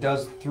and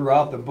does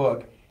throughout the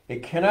book,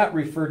 it cannot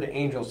refer to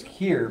angels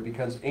here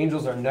because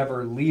angels are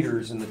never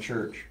leaders in the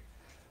church.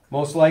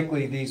 Most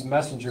likely these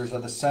messengers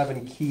are the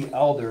 7 key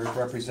elders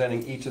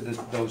representing each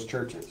of those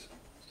churches.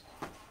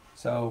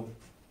 So,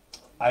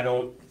 I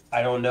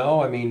don't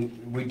know. I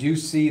mean, we do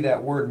see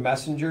that word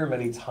messenger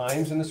many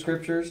times in the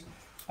scriptures.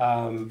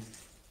 A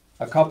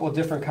couple of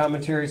different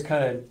commentaries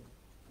kind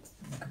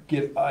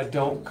of I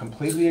don't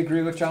completely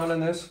agree with John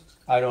on this.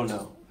 I don't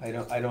know. I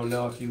don't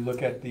know if you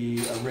look at the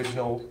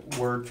original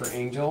word for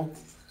angel,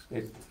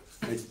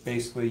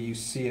 basically you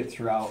see it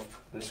throughout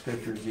the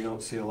scriptures. You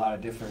don't see a lot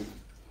of different,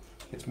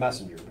 it's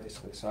messenger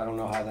basically. So I don't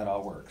know how that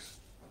all works.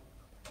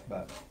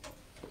 But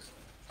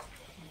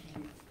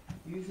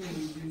Usually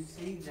you do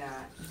see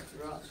that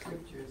throughout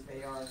scriptures,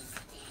 they are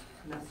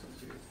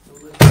messengers,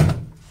 deliverers.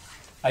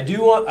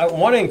 I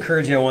want to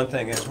encourage you on one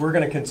thing as we're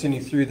going to continue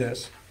through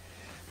this.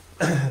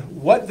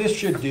 What this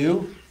should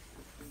do,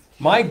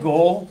 my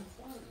goal,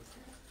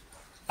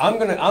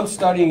 I'm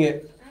studying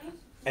it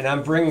and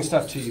I'm bringing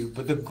stuff to you,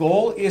 but the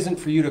goal isn't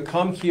for you to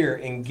come here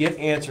and get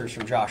answers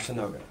from Josh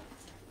Sanoga.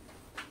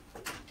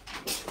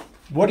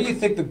 What do you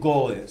think the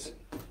goal is?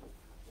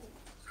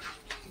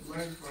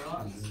 Learn for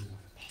us.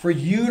 For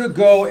you to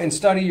go and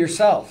study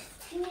yourself.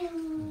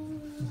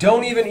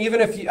 Don't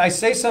even if I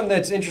say something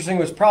that's interesting,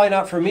 was probably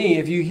not for me.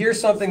 If you hear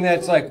something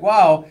that's like,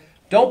 wow,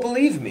 don't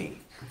believe me.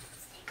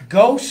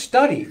 Go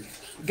study.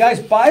 Guys,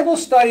 Bible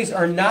studies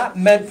are not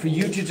meant for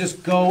you to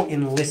just go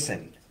and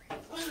listen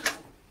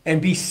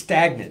and be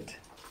stagnant.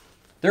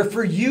 They're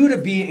for you to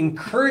be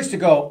encouraged to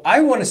go, I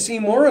want to see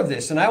more of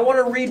this, and I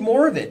want to read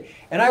more of it,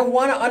 and I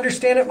want to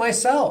understand it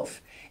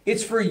myself.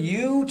 It's for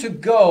you to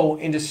go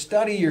and to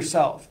study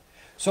yourself.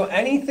 So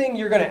anything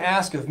you're going to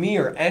ask of me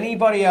or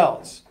anybody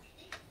else,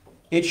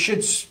 it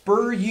should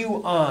spur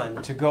you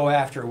on to go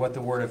after what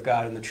the Word of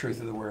God and the truth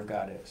of the Word of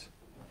God is.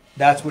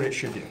 That's what it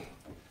should do.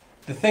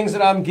 The things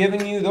that I'm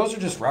giving you, those are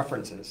just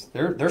references.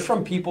 They're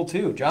from people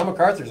too. John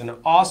MacArthur's an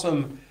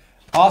awesome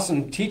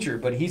teacher,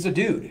 but he's a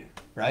dude,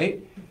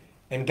 right?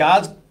 And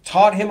God's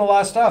taught him a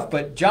lot of stuff,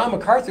 but John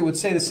MacArthur would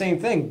say the same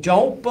thing.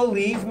 Don't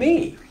believe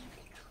me.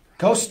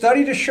 Go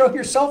study to show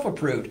yourself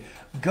approved.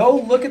 Go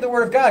look at the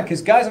Word of God,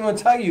 because guys, I'm going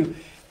to tell you,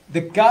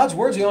 that God's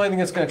Word's the only thing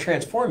that's going to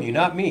transform you,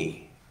 not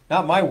me.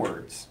 Not my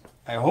words.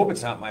 I hope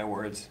it's not my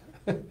words.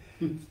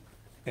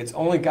 It's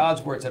only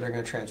God's words that are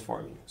going to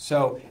transform you.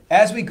 So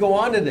as we go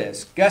on to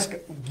this,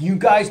 you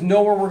guys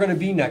know where we're going to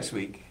be next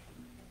week.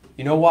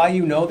 You know why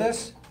you know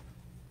this?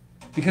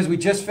 Because we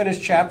just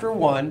finished chapter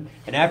 1,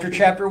 and after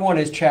chapter 1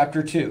 is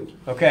chapter 2.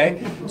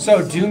 Okay?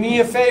 So do me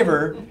a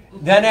favor,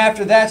 then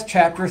after that's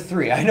chapter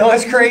 3. I know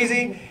it's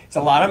crazy. It's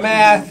a lot of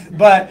math,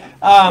 but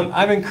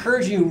I'm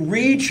encouraging you,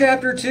 read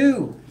chapter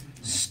 2.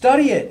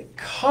 Study it.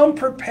 Come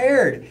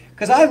prepared.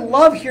 Because I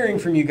love hearing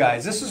from you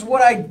guys. That's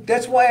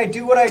why I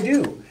do what I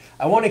do.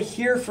 I want to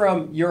hear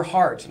from your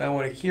hearts, and I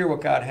want to hear what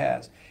God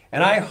has.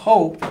 And I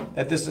hope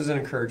that this is an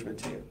encouragement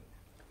to you.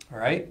 All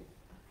right?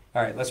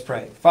 All right, let's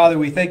pray. Father,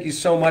 we thank you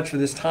so much for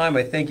this time.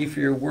 I thank you for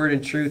your word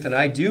and truth. And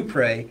I do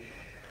pray,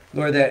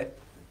 Lord, that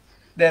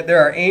there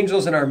are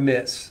angels in our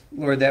midst,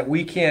 Lord, that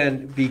we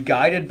can be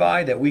guided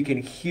by, that we can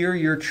hear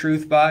your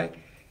truth by.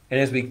 And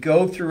as we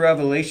go through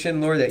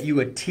Revelation, Lord, that you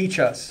would teach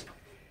us.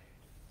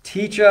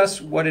 Teach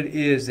us what it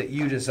is that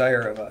you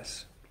desire of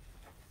us.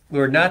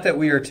 Lord, not that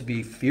we are to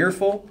be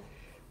fearful,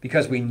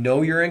 because we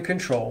know you're in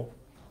control.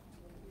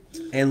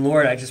 And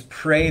Lord, I just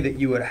pray that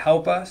you would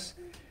help us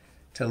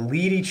to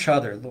lead each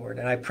other, Lord.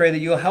 And I pray that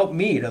you'll help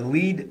me to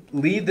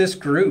lead this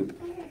group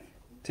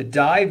to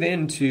dive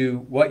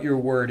into what your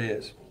word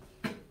is.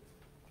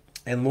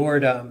 And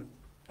Lord,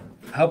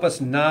 help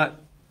us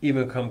not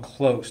even come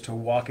close to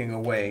walking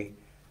away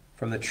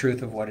from the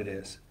truth of what it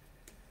is.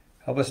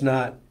 Help us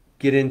not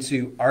get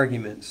into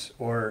arguments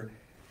or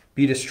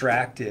be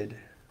distracted,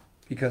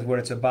 because what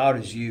it's about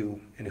is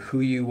you and who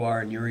you are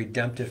and your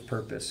redemptive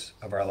purpose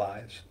of our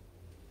lives.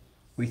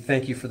 We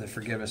thank you for the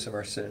forgiveness of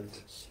our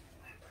sins.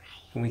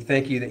 And we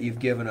thank you that you've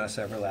given us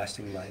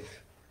everlasting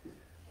life.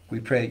 We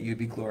pray that you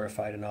be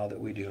glorified in all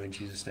that we do. In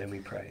Jesus' name we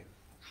pray.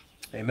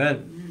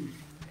 Amen.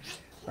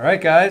 All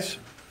right, guys.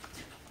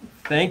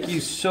 Thank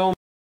you so much.